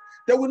come back,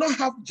 they will not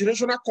have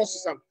generational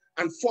curses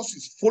and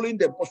forces following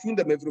them, pursuing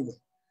them everywhere.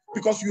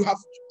 Because you have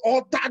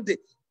altered the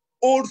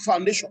old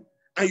foundation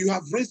and you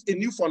have raised a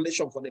new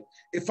foundation for them.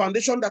 A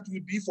foundation that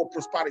will be for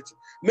prosperity.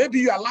 Maybe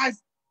your life,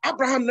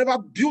 Abraham never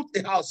built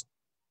a house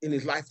in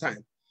his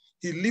lifetime.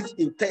 He lived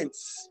in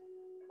tents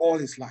all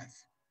his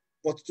life.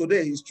 But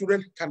today, his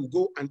children can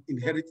go and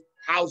inherit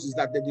houses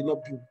that they did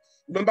not build.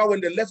 Remember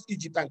when they left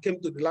Egypt and came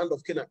to the land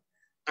of Canaan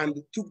and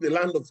took the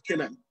land of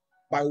Canaan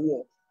by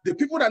war? The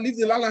people that lived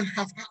in the land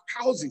have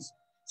houses.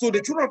 So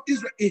the children of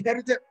Israel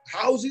inherited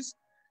houses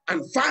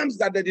and farms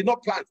that they did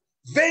not plant,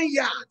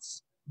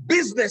 vineyards,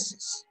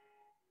 businesses.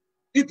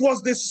 It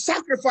was the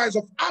sacrifice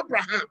of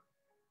Abraham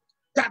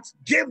that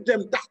gave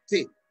them that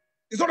thing.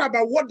 It's not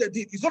about what they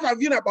did. It's not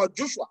even about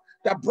Joshua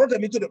that brought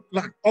them into the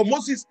land, or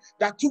Moses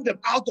that took them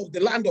out of the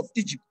land of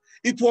Egypt.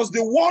 It was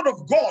the word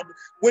of God.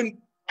 When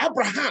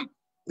Abraham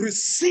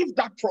received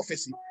that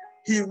prophecy,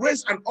 he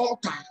raised an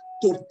altar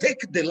to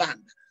take the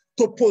land,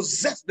 to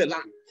possess the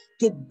land,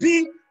 to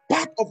be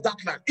part of that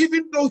land,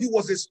 even though he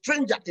was a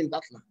stranger in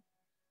that land.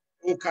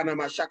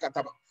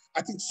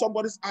 I think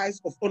somebody's eyes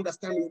of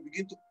understanding will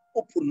begin to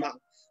open now.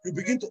 You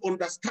begin to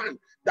understand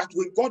that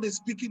when God is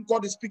speaking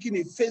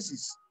in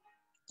phases.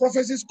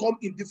 Prophecies come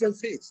in different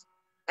phases.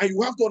 And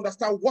you have to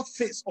understand what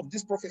phase of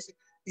this prophecy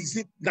is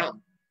it now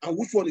and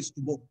which one is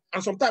tomorrow.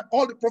 And sometimes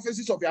all the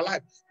prophecies of your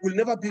life will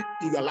never be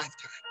in your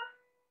lifetime.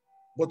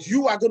 But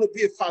you are going to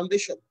be a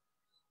foundation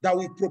that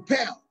will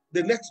propel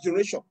the next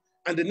generation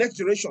and the next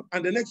generation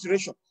and the next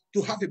generation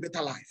to have a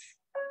better life.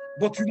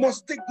 But you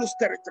must take those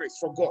territories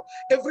from God.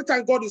 Every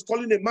time God is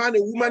calling a man,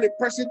 a woman, a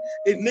person,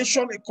 a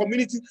nation, a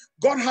community,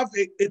 God has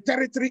a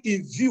territory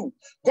in view.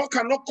 God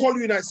cannot call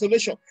you in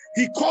isolation.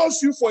 He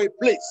calls you for a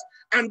place.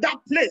 And that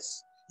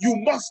place, you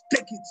must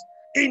take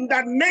it in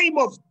the name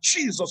of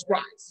Jesus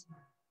Christ.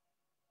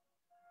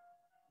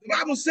 The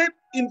Bible said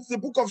in the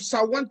book of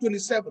Psalm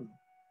 127,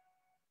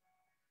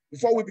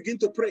 before we begin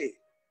to pray,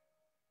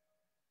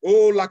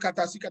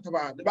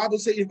 the Bible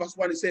says in verse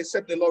 1, it says,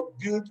 except the Lord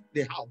build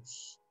the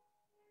house,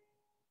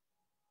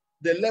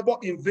 the labor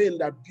in vain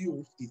that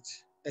build it,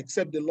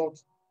 except the Lord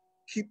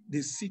keep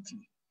the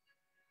city.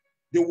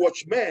 The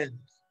watchman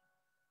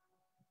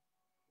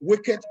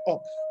waketh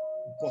up,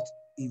 but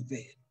in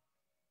vain.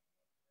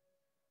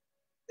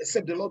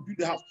 Except the Lord build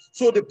the house.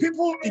 So the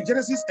people in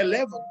Genesis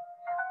 11,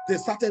 they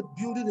started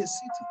building a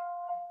city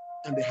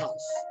and the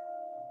house.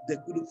 They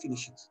couldn't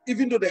finish it,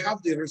 even though they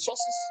have the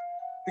resources.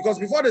 Because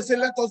before they say,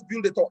 let us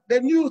build it up, they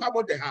knew how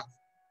much they have.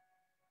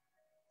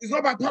 It's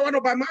not by power,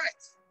 not by might.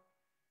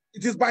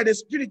 It is by the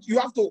Spirit. You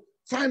have to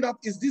find out,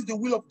 is this the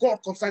will of God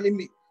concerning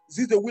me? Is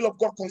this the will of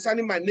God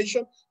concerning my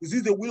nation? Is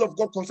this the will of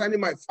God concerning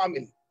my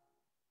family?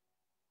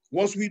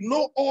 Once we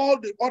know all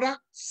the other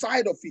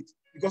side of it,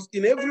 because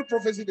in every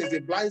prophecy there's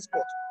a blind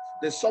spot.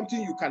 There's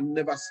something you can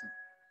never see.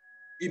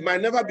 It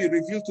might never be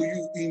revealed to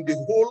you in the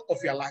whole of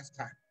your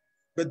lifetime.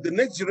 But the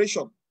next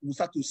generation will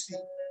start to see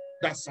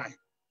that side.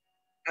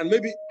 And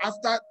maybe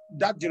after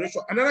that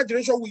generation, another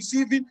generation will see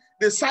even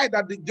the side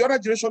that the other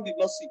generation did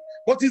not see.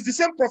 But it's the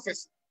same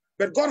prophecy.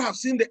 But God has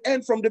seen the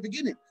end from the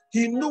beginning.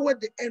 He knew what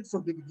the end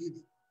from the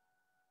beginning.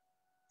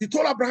 He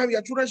told Abraham,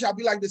 your children shall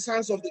be like the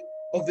sands of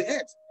the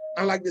earth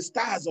and like the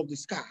stars of the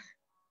sky.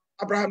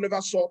 Abraham never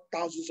saw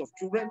thousands of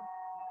children,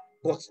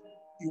 but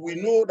we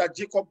know that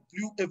Jacob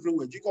grew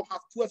everywhere. Jacob had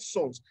 12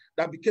 sons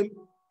that became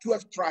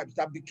 12 tribes,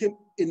 that became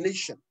a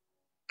nation.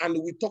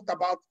 And we talked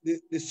about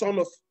the son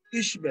of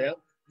Ishmael.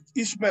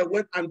 Ishmael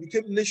went and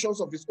became nations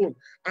of his own.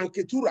 And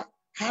Keturah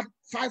had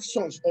 5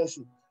 sons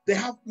also. They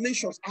have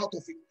nations out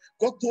of it.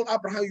 God told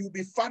Abraham, you'll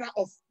be father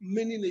of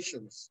many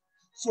nations.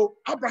 So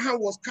Abraham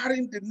was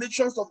carrying the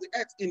nations of the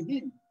earth in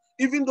him,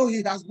 even though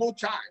he has no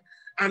child.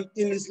 And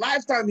in his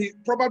lifetime, he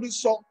probably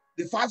saw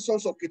the 5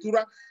 sons of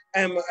Keturah,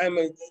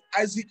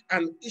 Isaac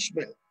and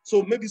Ishmael.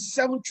 So maybe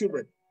 7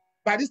 children.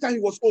 By this time, he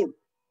was old.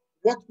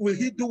 What will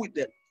he do with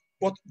them?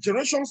 But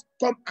generations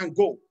come and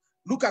go.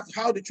 Look at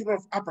how the children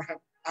of Abraham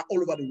are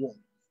all over the world.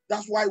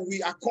 That's why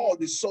we are called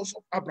the sons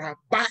of Abraham.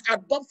 By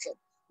adoption,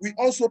 we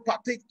also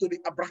partake to the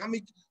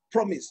Abrahamic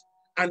promise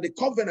and the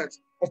covenant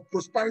of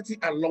prosperity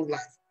and long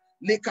life.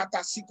 We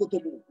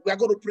are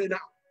going to pray now.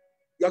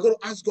 We are going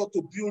to ask God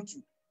to build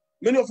you.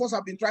 Many of us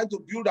have been trying to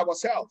build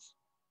ourselves.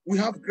 We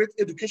have great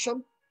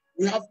education.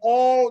 We have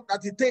all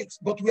that it takes,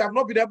 but we have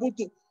not been able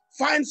to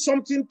find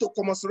something to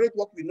commensurate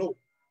what we know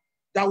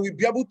that will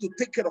be able to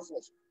take care of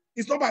us.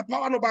 It's not by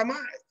power, nor by might.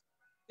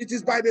 It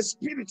is by the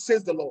Spirit,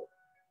 says the Lord.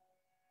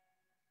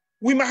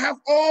 We might have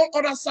all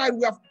other side,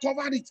 we have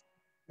covered it,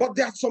 but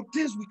there are some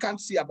things we can't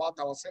see about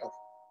ourselves.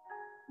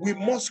 We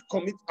must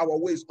commit our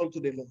ways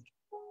unto the Lord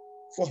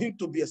for him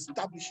to be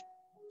established,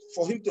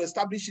 for him to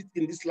establish it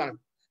in this land.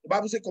 The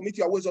Bible says, commit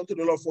your ways unto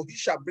the Lord, for he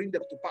shall bring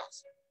them to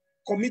pass.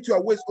 Commit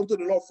your ways unto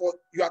the Lord, for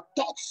your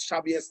thoughts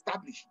shall be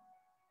established.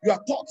 Your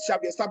thoughts shall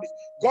be established.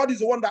 God is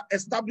the one that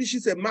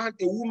establishes a man,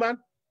 a woman.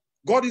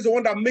 God is the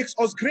one that makes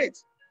us great.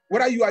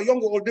 Whether you are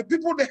young or old, the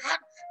people, they had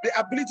the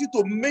ability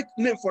to make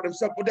name for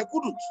themselves, but they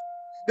couldn't.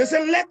 They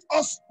said, let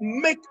us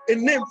make a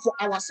name for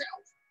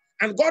ourselves.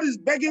 And God is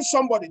begging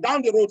somebody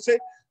down the road, say,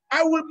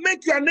 I will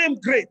make your name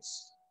great.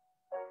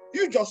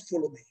 You just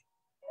follow me.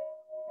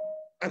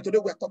 And today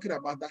we're talking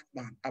about that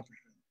man,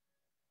 Abraham.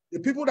 The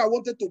people that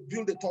wanted to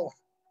build the tower,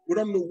 we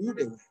don't know who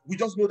they were. We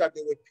just know that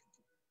they were people.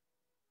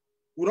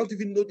 We don't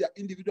even know their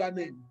individual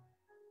name,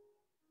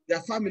 their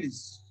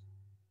families.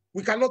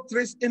 We cannot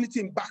trace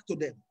anything back to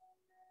them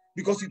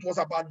because it was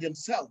about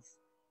themselves.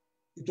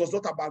 It was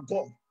not about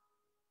God.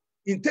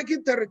 In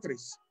taking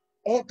territories,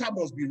 altar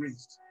must be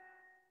raised.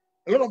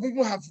 A lot of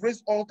people have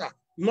raised altar,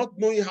 not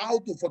knowing how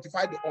to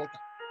fortify the altar.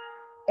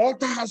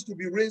 Altar has to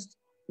be raised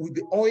with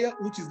the oil,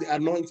 which is the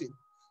anointing.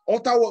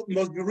 Altar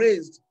must be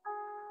raised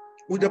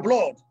with the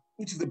blood,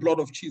 which is the blood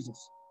of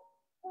Jesus.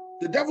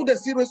 The devil, they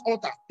still raise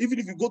altar. Even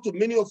if you go to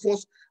many of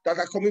us that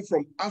are coming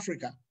from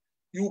Africa,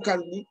 you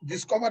can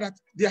discover that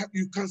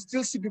you can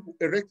still see people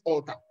erect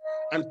altar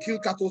and kill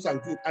cattle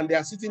and good, and they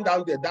are sitting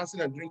down there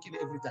dancing and drinking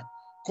every time,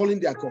 calling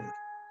their God.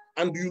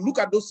 And you look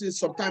at those things,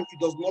 sometimes it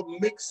does not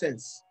make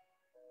sense,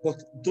 but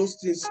those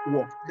things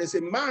work. There's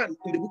a man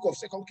in the book of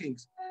 2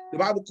 Kings. The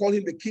Bible called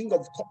him the king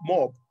of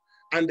Moab,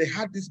 and they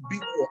had this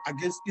big war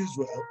against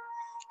Israel,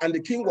 and the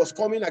king was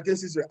coming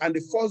against Israel, and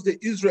the first day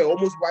Israel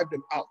almost wiped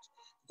them out,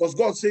 because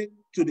God said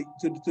to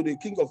the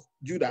king of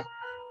Judah,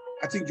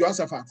 I think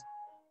Jehoshaphat,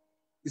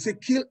 he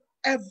said, kill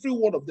every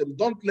one of them.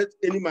 Don't let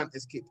any man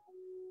escape.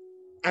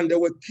 And they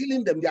were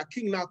killing them. Their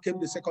king now came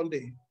the second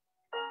day,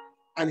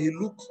 and he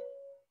looked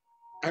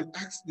and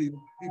asked the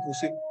people,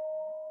 say,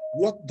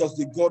 what does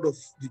the God of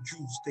the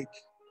Jews take?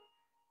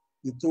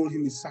 They told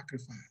him his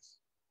sacrifice.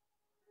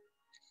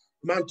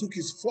 The man took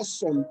his first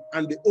son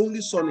and the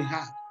only son he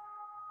had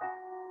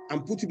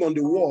and put him on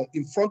the wall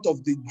in front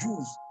of the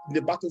Jews in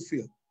the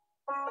battlefield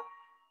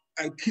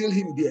and killed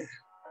him there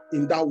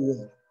in that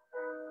wall.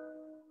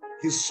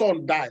 His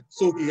son died,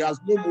 so he has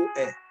no more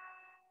heir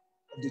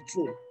of the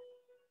throne.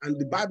 And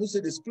the Bible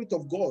said the Spirit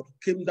of God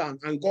came down,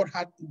 and God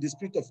had the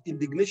spirit of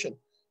indignation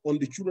on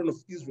the children of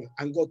Israel.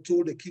 And God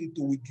told the king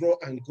to withdraw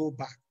and go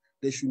back.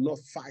 They should not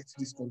fight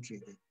this country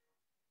again.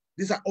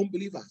 These are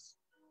unbelievers.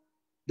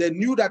 They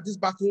knew that this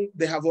battle,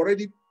 they have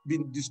already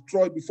been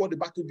destroyed before the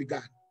battle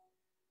began.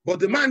 But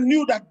the man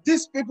knew that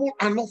these people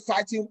are not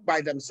fighting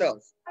by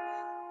themselves.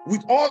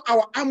 With all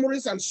our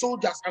armories and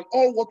soldiers and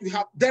all what we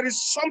have, there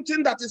is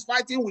something that is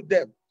fighting with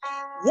them.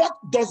 What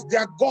does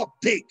their God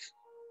take?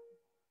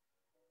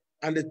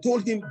 And they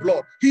told him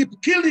blood. He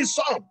killed his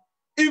son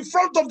in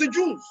front of the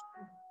Jews.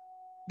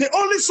 The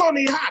only son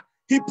he had,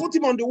 he put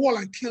him on the wall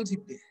and killed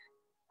him there.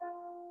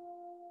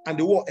 And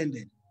the war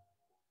ended.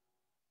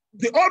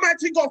 The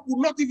Almighty God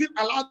would not even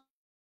allow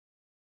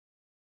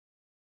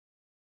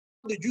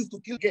the Jews to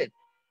kill again.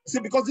 He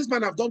said, because this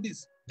man have done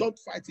this, don't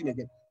fight him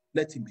again.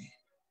 Let him be.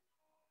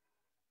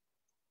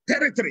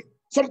 Territory.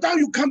 Sometimes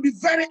you can be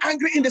very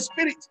angry in the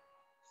spirit.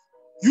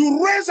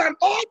 You raise an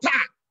altar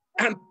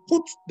and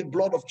put the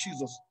blood of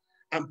Jesus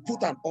and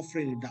put an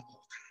offering in that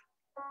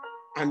altar.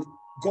 And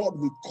God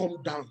will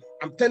come down.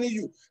 I'm telling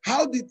you,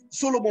 how did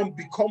Solomon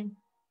become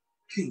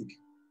king?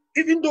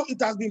 Even though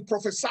it has been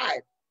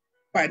prophesied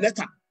by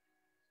Nathan,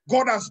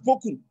 God has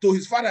spoken to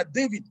his father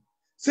David,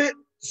 say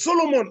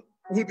Solomon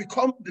will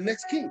become the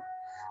next king.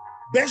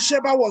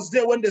 Bathsheba was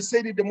there when they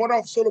said it, the mother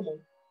of Solomon.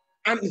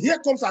 And here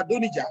comes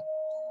Adonijah,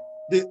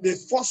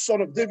 the first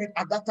son of David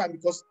at that time,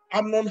 because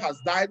Amnon has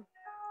died,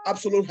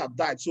 Absalom had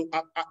died. So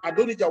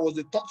Adonijah was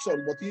the third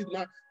son, but he's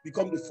now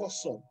become the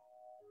first son.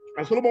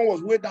 And Solomon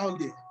was way down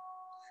there.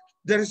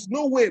 There is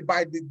no way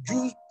by the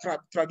Jewish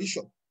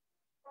tradition,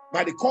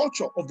 by the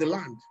culture of the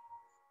land,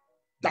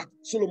 that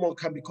Solomon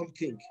can become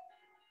king.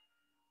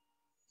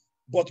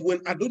 But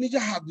when Adonijah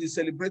had been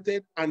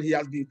celebrated and he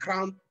has been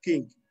crowned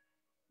king,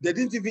 they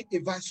didn't even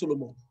invite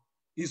Solomon.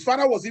 His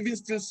father was even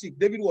still sick.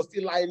 David was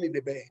still lying in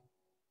the bed,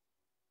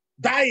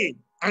 dying,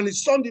 and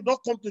his son did not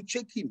come to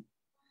check him.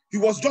 He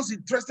was just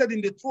interested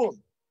in the throne,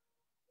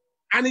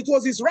 and it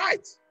was his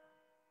right.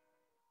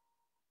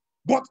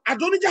 But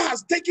Adonijah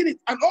has taken it,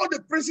 and all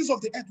the princes of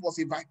the earth was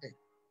invited,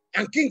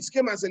 and kings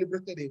came and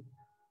celebrated him.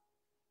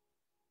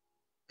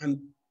 And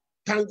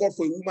thank God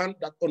for a woman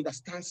that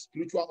understands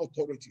spiritual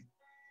authority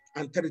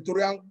and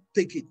territorial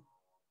taking.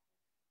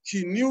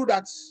 She knew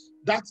that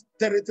that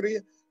territory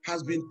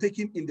has been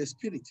taken in the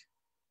spirit,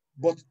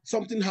 but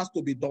something has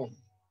to be done.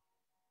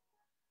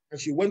 And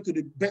she went to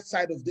the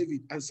bedside of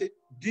David and said,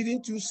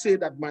 didn't you say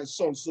that my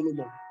son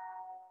Solomon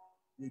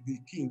will be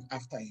king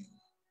after you?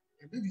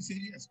 And David said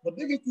yes, but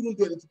David couldn't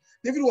do anything.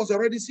 David was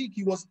already sick.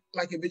 He was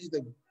like a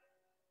vegetable,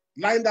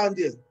 lying down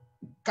there,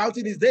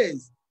 counting his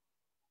days.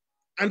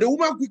 And the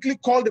woman quickly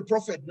called the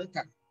prophet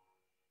Nathan.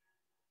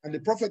 And the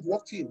prophet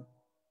walked in.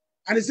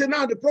 And he said,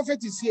 now the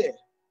prophet is here.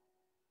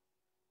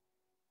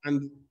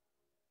 And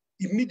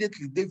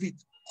immediately David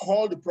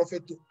called the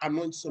prophet to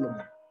anoint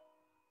Solomon.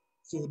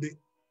 So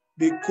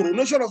the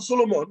coronation of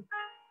Solomon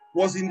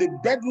was in the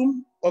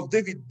bedroom of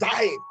David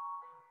dying.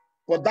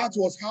 But that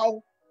was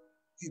how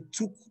he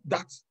took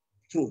that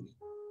throne.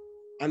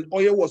 And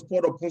oil was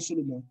poured upon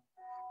Solomon.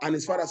 And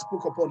his father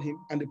spoke upon him.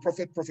 And the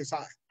prophet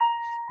prophesied.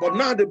 But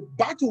now the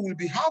battle will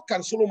be, how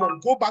can Solomon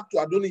go back to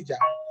Adonijah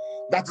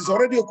that is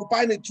already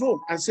occupying a throne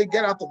and say,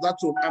 get out of that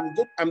throne.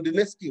 I'm the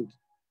next king.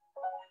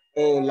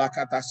 Oh,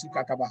 lakata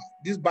shikataba.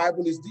 This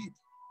Bible is deep.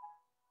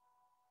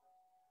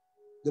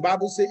 The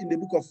Bible says in the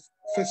book of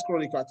First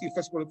Chronicle, I think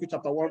First Chronicle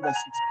chapter 1 verse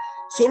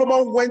 6,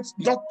 Solomon went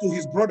not to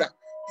his brother,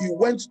 he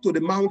went to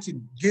the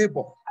mountain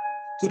Gabor,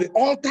 to the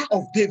altar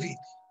of David.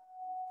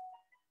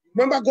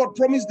 Remember, God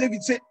promised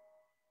David, say,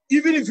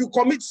 even if you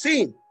commit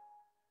sin,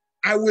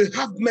 I will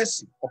have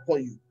mercy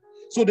upon you.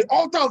 So the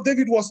altar of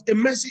David was a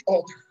mercy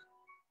altar.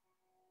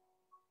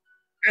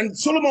 And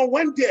Solomon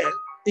went there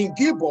in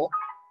Gabor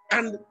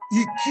and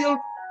he killed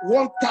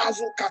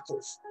 1,000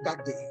 cattle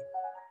that day.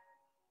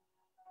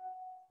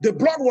 The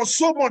blood was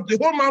so much, the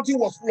whole mountain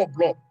was full of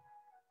blood.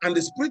 And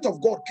the Spirit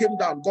of God came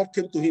down. God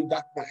came to him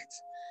that night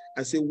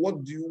and said,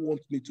 what do you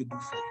want me to do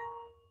for you?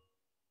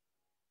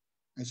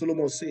 And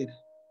Solomon said,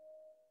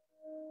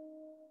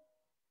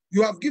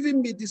 you have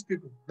given me these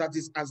people that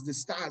is as the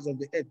stars of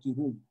the earth to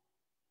rule.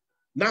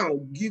 Now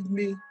give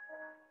me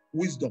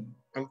wisdom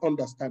and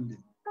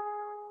understanding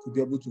to be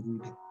able to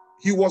rule them.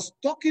 He was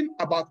talking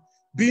about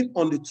being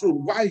on the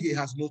throne while he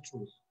has no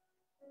throne.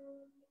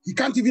 He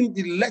can't even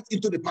be let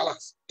into the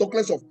palace, talk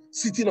less of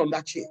sitting on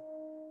that chair.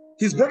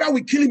 His brother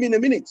will kill him in a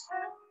minute.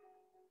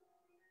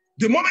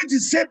 The moment he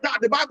said that,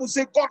 the Bible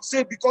said, God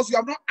said, because you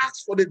have not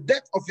asked for the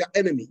death of your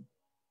enemy,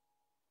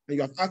 and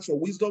you have asked for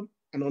wisdom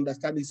and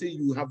understanding, say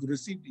you have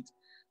received it.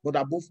 But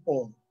above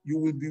all, you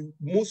will be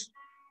most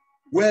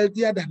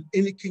wealthier than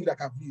any king that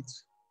have lived.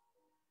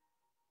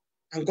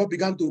 And God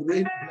began to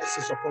rain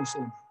blessings upon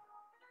Solomon.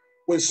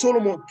 When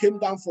Solomon came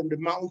down from the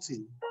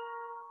mountain,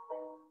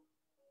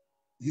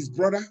 his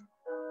brother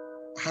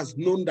has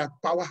known that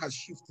power has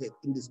shifted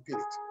in the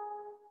spirit.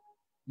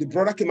 The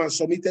brother came and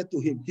submitted to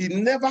him. He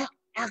never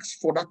asked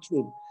for that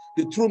throne.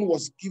 The throne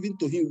was given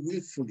to him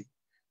willfully.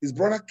 His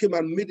brother came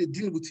and made a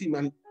deal with him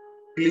and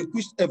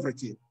relinquished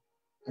everything.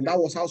 And that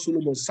was how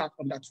Solomon sat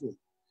on that throne.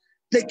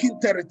 Taking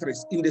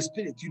territories in the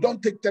spirit. You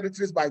don't take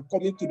territories by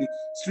coming to the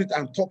street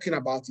and talking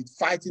about it,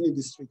 fighting in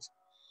the street.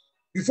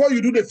 Before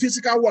you do the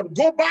physical one,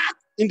 go back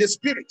in the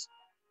spirit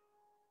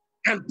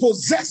and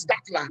possess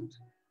that land.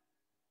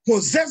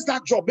 Possess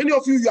that job. Many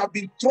of you, you have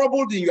been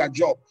troubled in your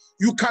job.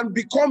 You can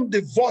become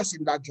the voice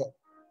in that job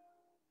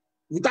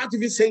without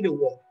even saying a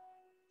word.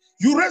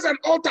 You raise an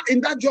altar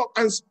in that job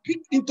and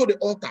speak into the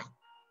altar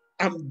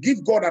and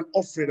give God an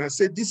offering and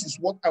say, this is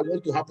what I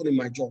want to happen in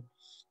my job.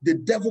 The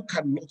devil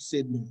cannot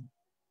say no.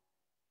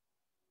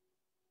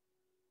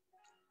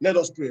 Let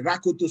us pray.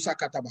 Rakoto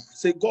Sakataba.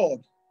 Say, God,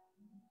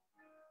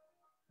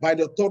 by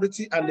the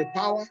authority and the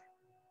power,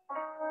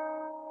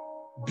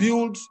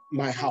 build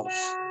my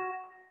house.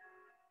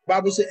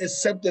 Bible says,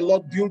 except the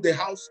Lord build the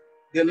house,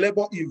 they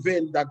labor in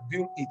vain that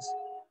build it.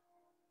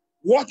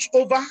 Watch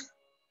over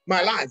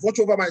my life, watch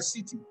over my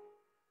city,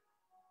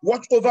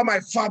 watch over my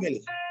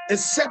family.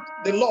 Except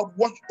the Lord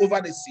watch over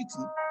the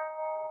city,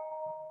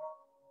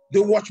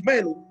 the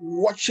watchman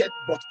watcheth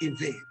but in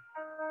vain.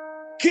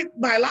 Keep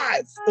my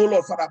life, oh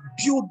Lord, Father,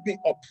 build me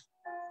up.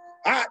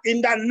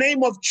 In the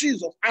name of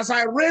Jesus, as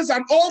I raise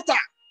an altar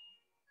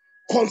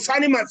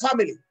concerning my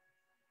family.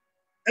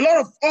 A lot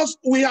of us,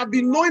 we have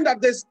been knowing that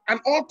there's an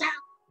altar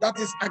that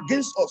is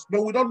against us,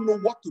 but we don't know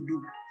what to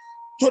do.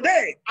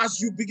 Today,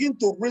 as you begin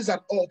to raise an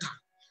altar,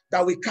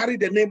 that we carry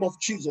the name of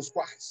Jesus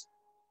Christ.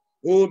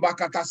 Every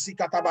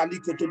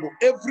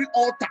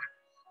altar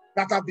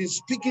that have been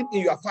speaking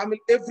in your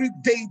family, every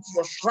deity,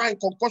 your shrine,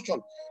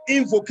 concussion,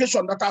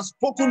 invocation that has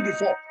spoken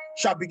before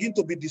shall begin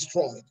to be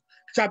destroyed,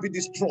 shall be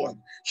destroyed,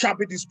 shall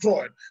be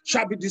destroyed,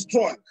 shall be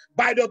destroyed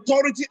by the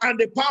authority and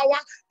the power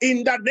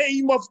in the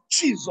name of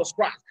Jesus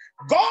Christ.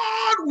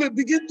 God will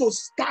begin to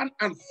stand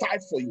and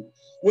fight for you.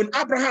 When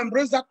Abraham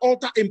raised that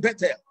altar in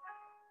Bethel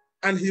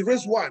and he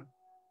raised one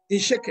in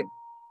Shechem,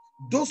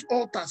 those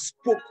altars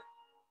spoke.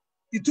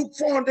 It took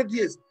 400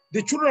 years.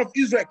 The children of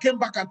Israel came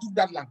back and took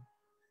that land.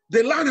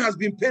 The land has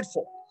been paid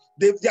for.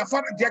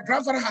 Their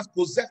grandfather has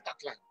possessed that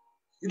land.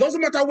 It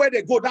doesn't matter where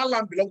they go, that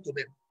land belongs to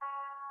them.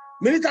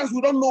 Many times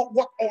we don't know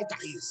what altar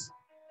is,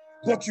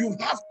 but you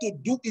have to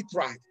do it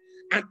right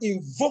and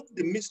invoke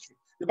the mystery.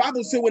 The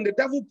Bible says when the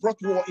devil brought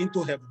war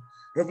into heaven,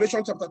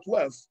 Revelation chapter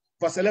 12,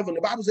 verse 11,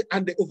 the Bible says,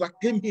 and they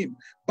overcame him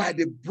by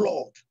the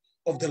blood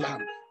of the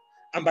Lamb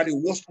and by the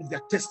words of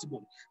their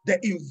testimony. They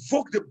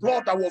invoked the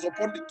blood that was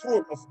upon the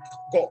throne of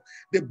God,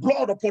 the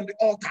blood upon the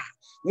altar.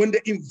 When they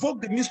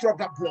invoked the mystery of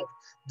that blood,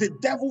 the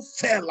devil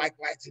fell like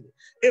lightning.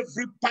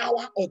 Every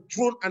power of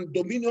throne and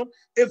dominion,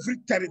 every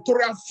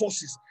territorial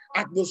forces,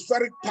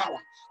 atmospheric power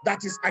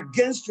that is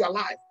against your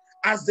life,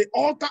 as the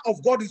altar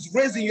of God is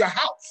raising your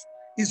house,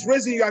 is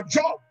raising your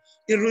job,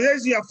 is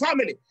raising your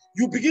family,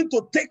 you begin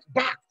to take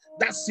back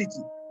that city,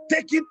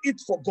 taking it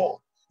for God.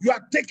 You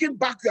are taking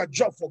back your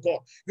job for God.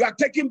 You are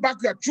taking back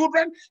your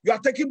children. You are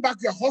taking back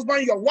your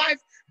husband, your wife,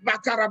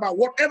 Makaraba.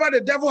 Whatever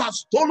the devil has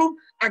stolen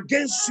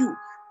against you,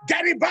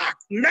 get it back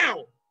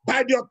now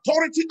by the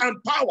authority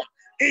and power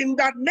in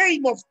the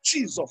name of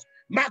Jesus.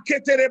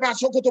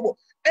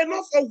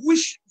 Enough of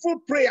wishful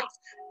prayers.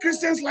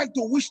 Christians like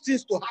to wish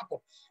things to happen.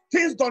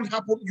 Things don't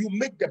happen, you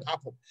make them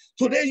happen.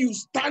 Today you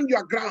stand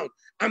your ground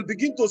and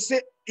begin to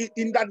say,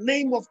 in the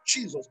name of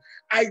Jesus,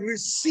 I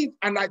receive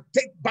and I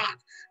take back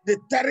the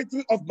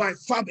territory of my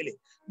family.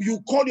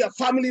 You call your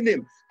family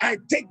name. I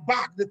take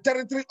back the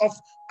territory of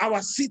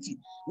our city.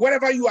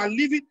 Wherever you are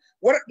living,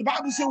 where the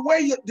Bible says,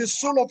 where the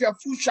sole of your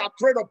foot shall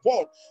tread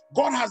upon,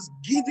 God has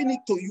given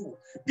it to you.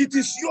 It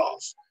is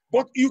yours.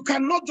 But you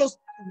cannot just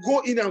go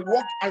in and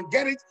walk and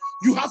get it.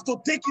 You have to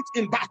take it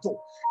in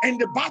battle. And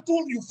the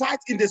battle you fight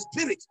in the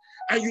spirit.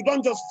 And you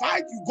don't just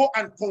fight, you go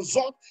and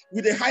consult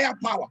with a higher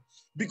power.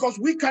 Because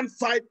we can't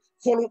fight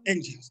fallen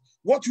angels.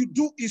 What you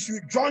do is you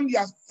join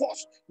your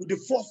force with the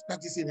force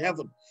that is in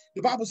heaven.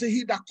 The Bible says,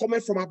 he that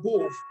cometh from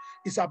above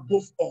is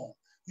above all.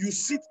 You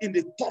sit in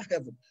the third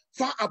heaven,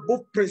 far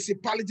above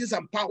principalities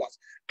and powers,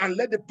 and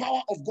let the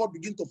power of God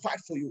begin to fight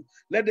for you.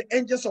 Let the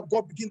angels of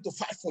God begin to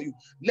fight for you.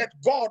 Let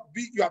God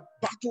be your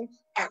battle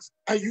axe,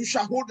 and you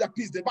shall hold your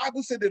peace. The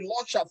Bible says the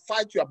Lord shall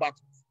fight your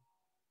battle,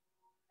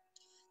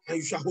 and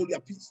you shall hold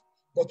your peace.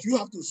 But you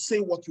have to say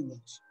what you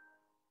want.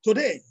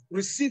 Today,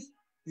 receive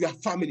your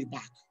family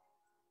back,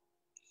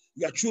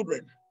 your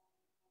children,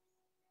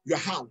 your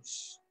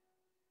house.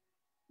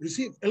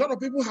 Receive. A lot of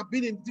people have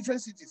been in different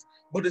cities,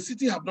 but the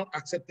city have not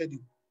accepted you.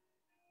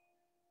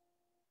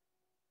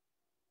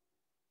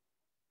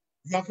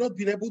 You have not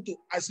been able to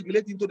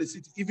assimilate into the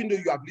city, even though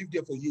you have lived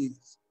there for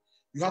years.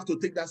 You have to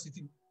take that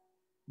city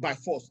by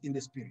force in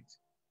the spirit.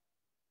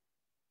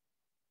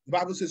 The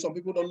Bible says some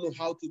people don't know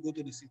how to go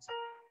to the city.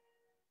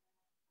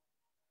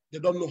 They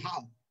don't know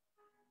how.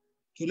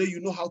 Today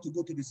you know how to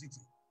go to the city.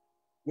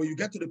 When you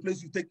get to the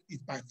place, you take it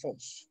by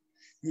force.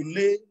 You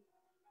lay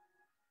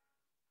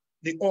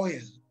the oil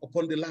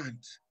upon the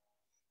land,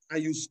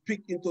 and you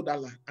speak into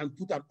that land and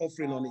put an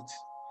offering on it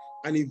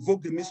and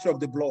invoke the mystery of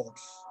the blood.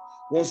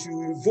 Once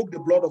you invoke the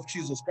blood of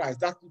Jesus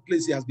Christ, that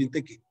place has been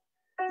taken.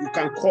 You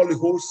can call the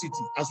whole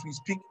city as we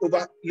speak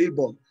over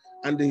Lilburn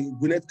and the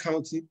Gwinnett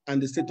County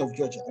and the state of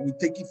Georgia. We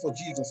take it for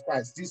Jesus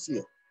Christ this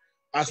year.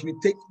 As we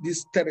take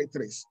these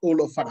territories, oh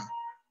Lord Father,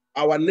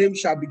 our name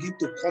shall begin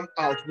to come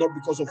out, not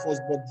because of us,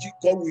 but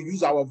God will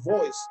use our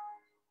voice.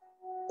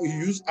 We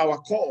use our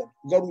call.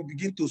 God will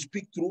begin to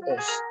speak through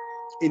us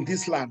in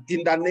this land,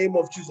 in the name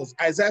of Jesus.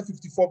 Isaiah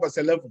 54 verse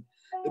 11.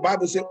 The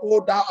Bible says,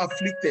 "O thou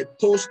afflicted,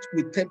 tossed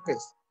with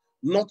tempest,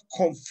 not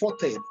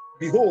comforted.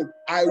 Behold,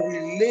 I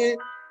will lay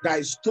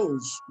thy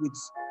stones with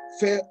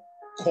fair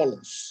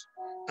colors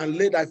and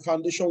lay thy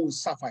foundation with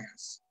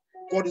sapphires."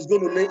 God is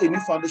going to lay a new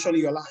foundation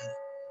in your life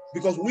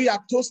because we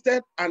are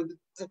toasted and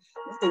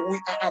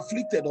we are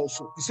afflicted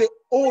also. He said,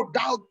 "Oh,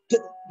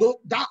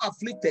 thou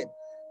afflicted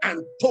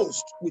and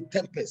tossed with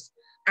tempest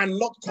and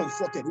not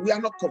comforted." We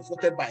are not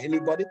comforted by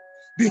anybody.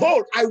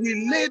 Behold, I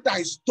will lay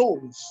thy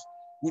stones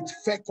with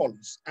fair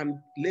colors and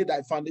lay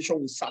thy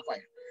foundation with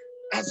sapphire.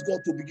 Ask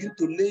God to begin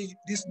to lay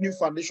this new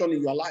foundation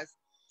in your life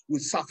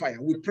with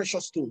sapphire, with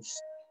precious stones,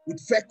 with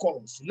fair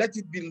colors. Let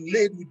it be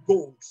laid with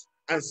gold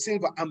and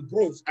silver and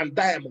bronze and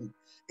diamond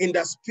in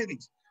the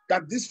spirit,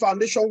 that this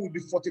foundation will be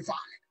fortified.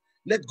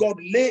 Let God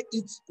lay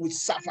it with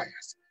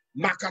sapphires.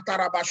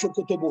 Makataraba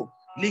shokotobo,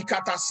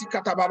 likata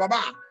sikata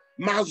bababa,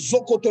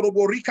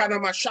 mazokotorobo rikana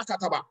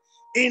mashakataba.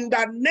 In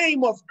the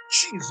name of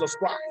Jesus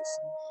Christ.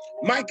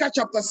 Micah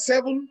chapter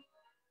 7,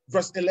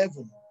 verse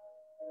 11.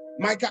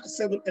 Micah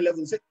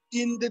 7:11 says,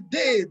 "In the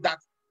day that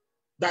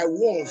thy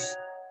walls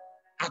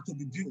are to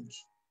be built,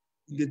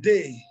 in the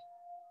day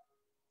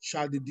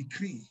shall the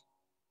decree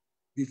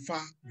be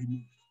far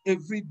removed."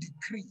 Every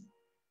decree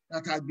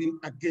that has been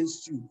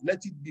against you,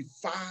 let it be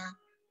far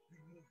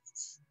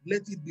removed.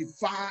 Let it be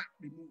far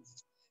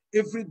removed.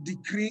 Every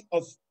decree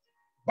of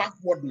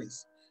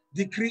backwardness,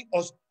 decree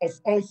of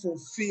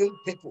unfulfilled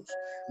purpose,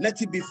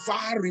 let it be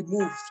far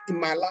removed in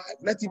my life.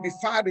 Let it be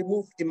far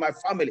removed in my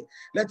family.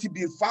 Let it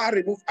be far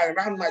removed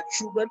around my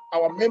children,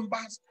 our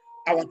members,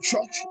 our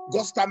church,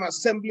 God's Time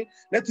Assembly.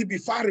 Let it be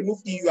far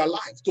removed in your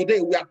life.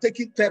 Today we are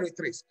taking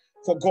territories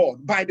for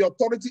God by the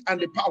authority and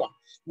the power.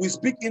 We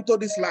speak into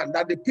this land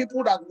that the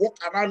people that walk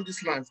around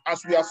this land,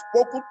 as we have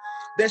spoken,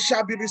 they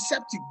shall be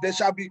receptive, they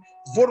shall be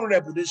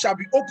vulnerable, they shall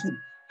be open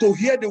to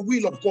hear the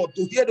will of God,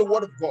 to hear the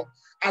word of God.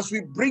 As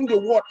we bring the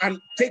word and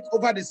take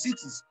over the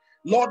cities,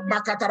 Lord,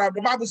 Makatara,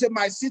 the Bible says,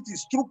 my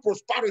cities through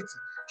prosperity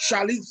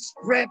shall it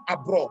spread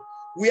abroad.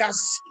 We are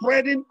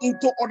spreading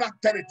into other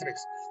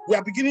territories. We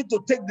are beginning to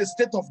take the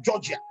state of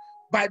Georgia.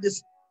 By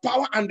this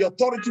power and the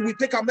authority, we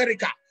take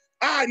America.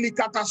 Every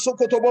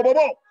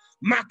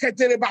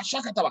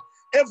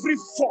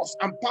force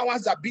and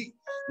powers that be,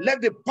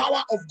 let the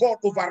power of God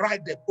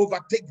override them,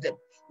 overtake them.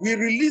 We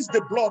release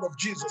the blood of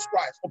Jesus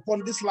Christ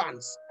upon these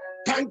lands.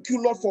 Thank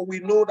you, Lord, for we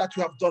know that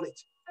you have done it.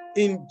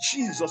 In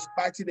Jesus'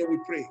 mighty name we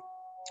pray.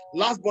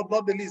 Last but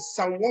not the least,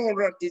 Psalm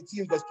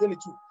 118, verse 22.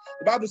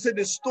 The Bible said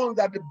the stone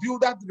that the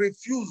builder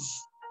refuse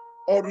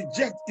or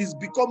reject is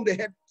become the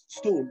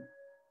headstone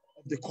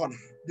of the corner.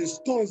 The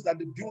stones that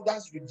the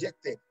builders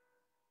rejected.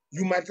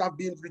 You might have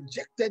been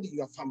rejected in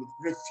your family,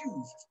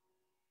 refused.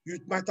 You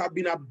might have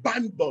been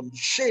abandoned,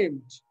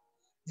 shamed.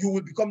 You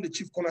will become the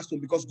chief cornerstone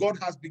because God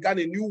has begun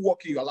a new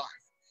work in your life.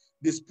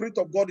 The Spirit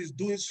of God is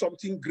doing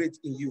something great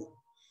in you.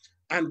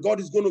 And God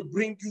is going to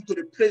bring you to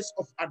the place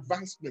of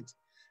advancement,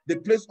 the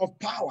place of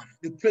power,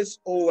 the place,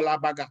 oh,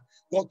 Labaga.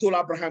 God told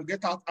Abraham,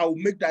 get out, I will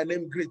make thy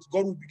name great.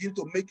 God will begin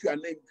to make your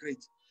name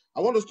great. I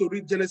want us to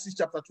read Genesis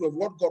chapter 12,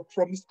 what God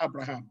promised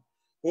Abraham.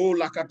 Oh,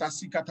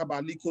 Lakatasi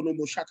Kataba,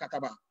 Likonomo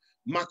Shakataba,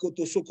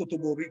 Makoto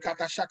Sokotobo,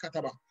 Rikata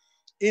Shakataba.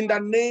 In the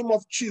name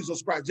of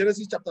Jesus Christ,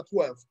 Genesis chapter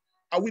 12.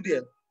 Are we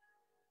there?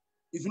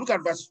 If you look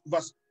at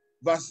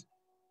verse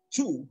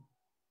 2,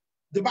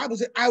 the Bible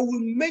says, I will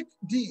make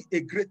thee a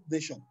great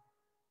nation.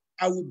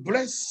 I will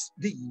bless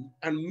thee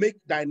and make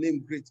thy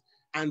name great,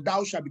 and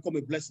thou shalt become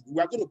a blessing. We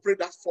are going to pray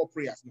that 4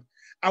 prayers now.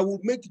 I will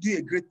make thee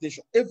a great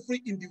nation.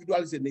 Every individual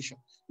is a nation.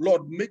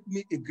 Lord, make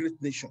me a great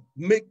nation.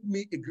 Make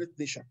me a great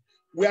nation.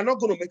 We are not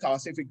going to make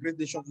ourselves a great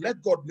nation.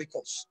 Let God make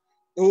us.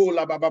 Oh,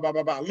 la ba ba ba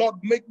ba ba. Lord,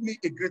 make me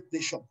a great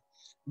nation.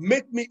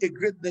 Make me a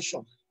great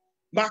nation.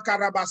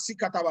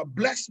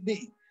 Bless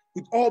me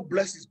with all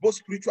blessings, both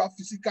spiritual,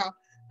 physical,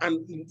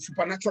 and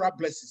supernatural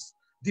blessings.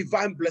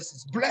 Divine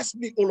blessings. Bless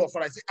me, O Lord,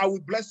 for I say, I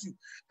will bless you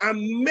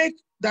and make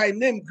thy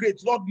name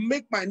great. Lord,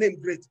 make my name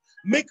great.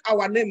 Make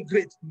our name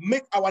great.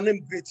 Make our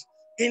name great.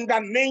 In the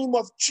name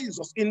of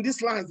Jesus, in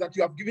these lands that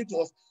you have given to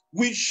us,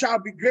 we shall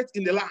be great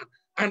in the land.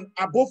 And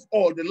above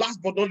all, the last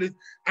but not least,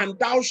 and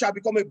thou shalt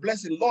become a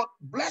blessing. Lord,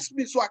 bless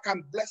me so I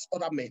can bless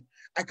other men.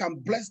 I can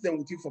bless them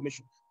with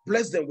information,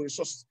 bless them with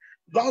resources.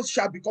 Thou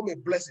shalt become a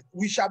blessing.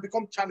 We shall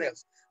become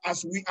channels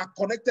as we are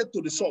connected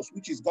to the source,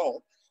 which is God.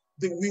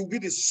 We will be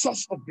the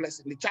source of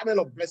blessing, the channel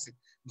of blessing.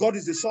 God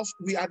is the source,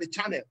 we are the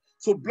channel.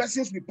 So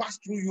blessings will pass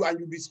through you and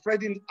you'll be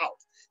spreading it out.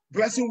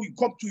 Blessing will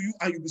come to you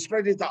and you'll be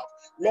spreading it out.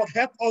 Lord,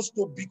 help us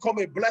to become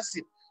a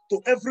blessing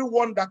to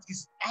everyone that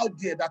is out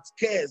there that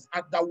cares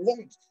and that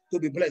wants to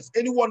be blessed.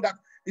 Anyone that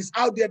is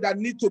out there that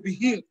needs to be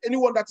healed.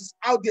 Anyone that is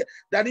out there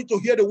that needs to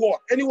hear the word.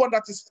 Anyone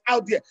that is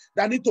out there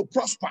that needs to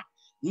prosper.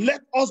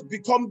 Let us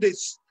become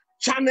this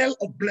channel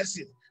of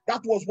blessing.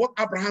 That was what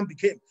Abraham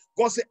became.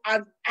 God said,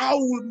 and I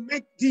will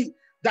make thee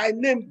thy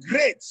name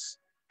great,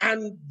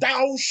 and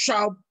thou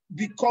shalt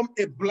become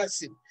a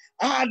blessing.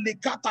 A word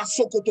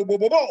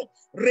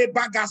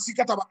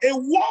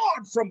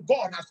from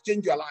God has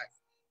changed your life.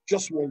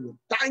 Just one word.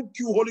 Thank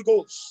you, Holy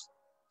Ghost,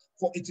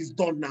 for it is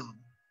done now.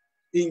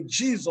 In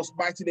Jesus'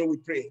 mighty name we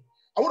pray.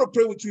 I want to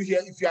pray with you here.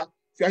 If you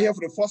are here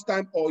for the first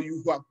time or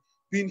you have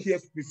been here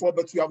before,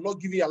 but you have not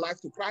given your life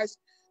to Christ,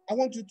 I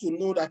want you to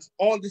know that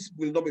all this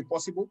will not be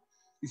possible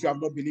if you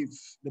have not believed.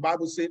 The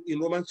Bible said in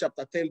Romans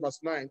chapter 10, verse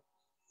 9,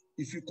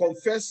 if you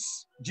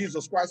confess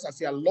Jesus Christ as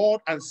your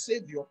Lord and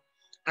Savior,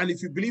 and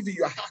if you believe in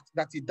your heart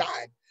that he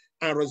died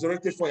and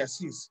resurrected for your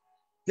sins,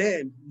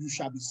 then you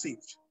shall be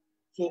saved.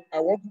 So I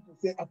want you to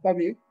say after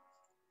me,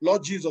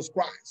 Lord Jesus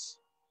Christ,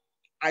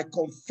 I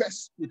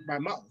confess with my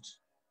mouth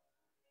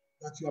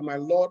that you are my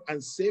Lord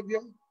and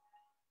Savior,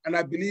 and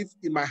I believe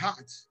in my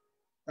heart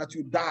that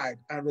you died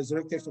and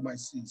resurrected for my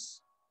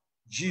sins.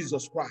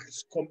 Jesus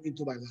Christ, come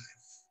into my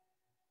life.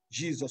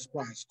 Jesus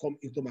Christ, come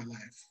into my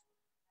life.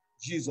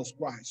 Jesus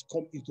Christ,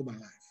 come into my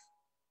life.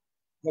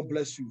 God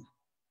bless you.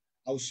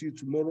 I'll see you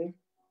tomorrow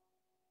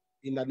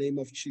in the name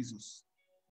of Jesus.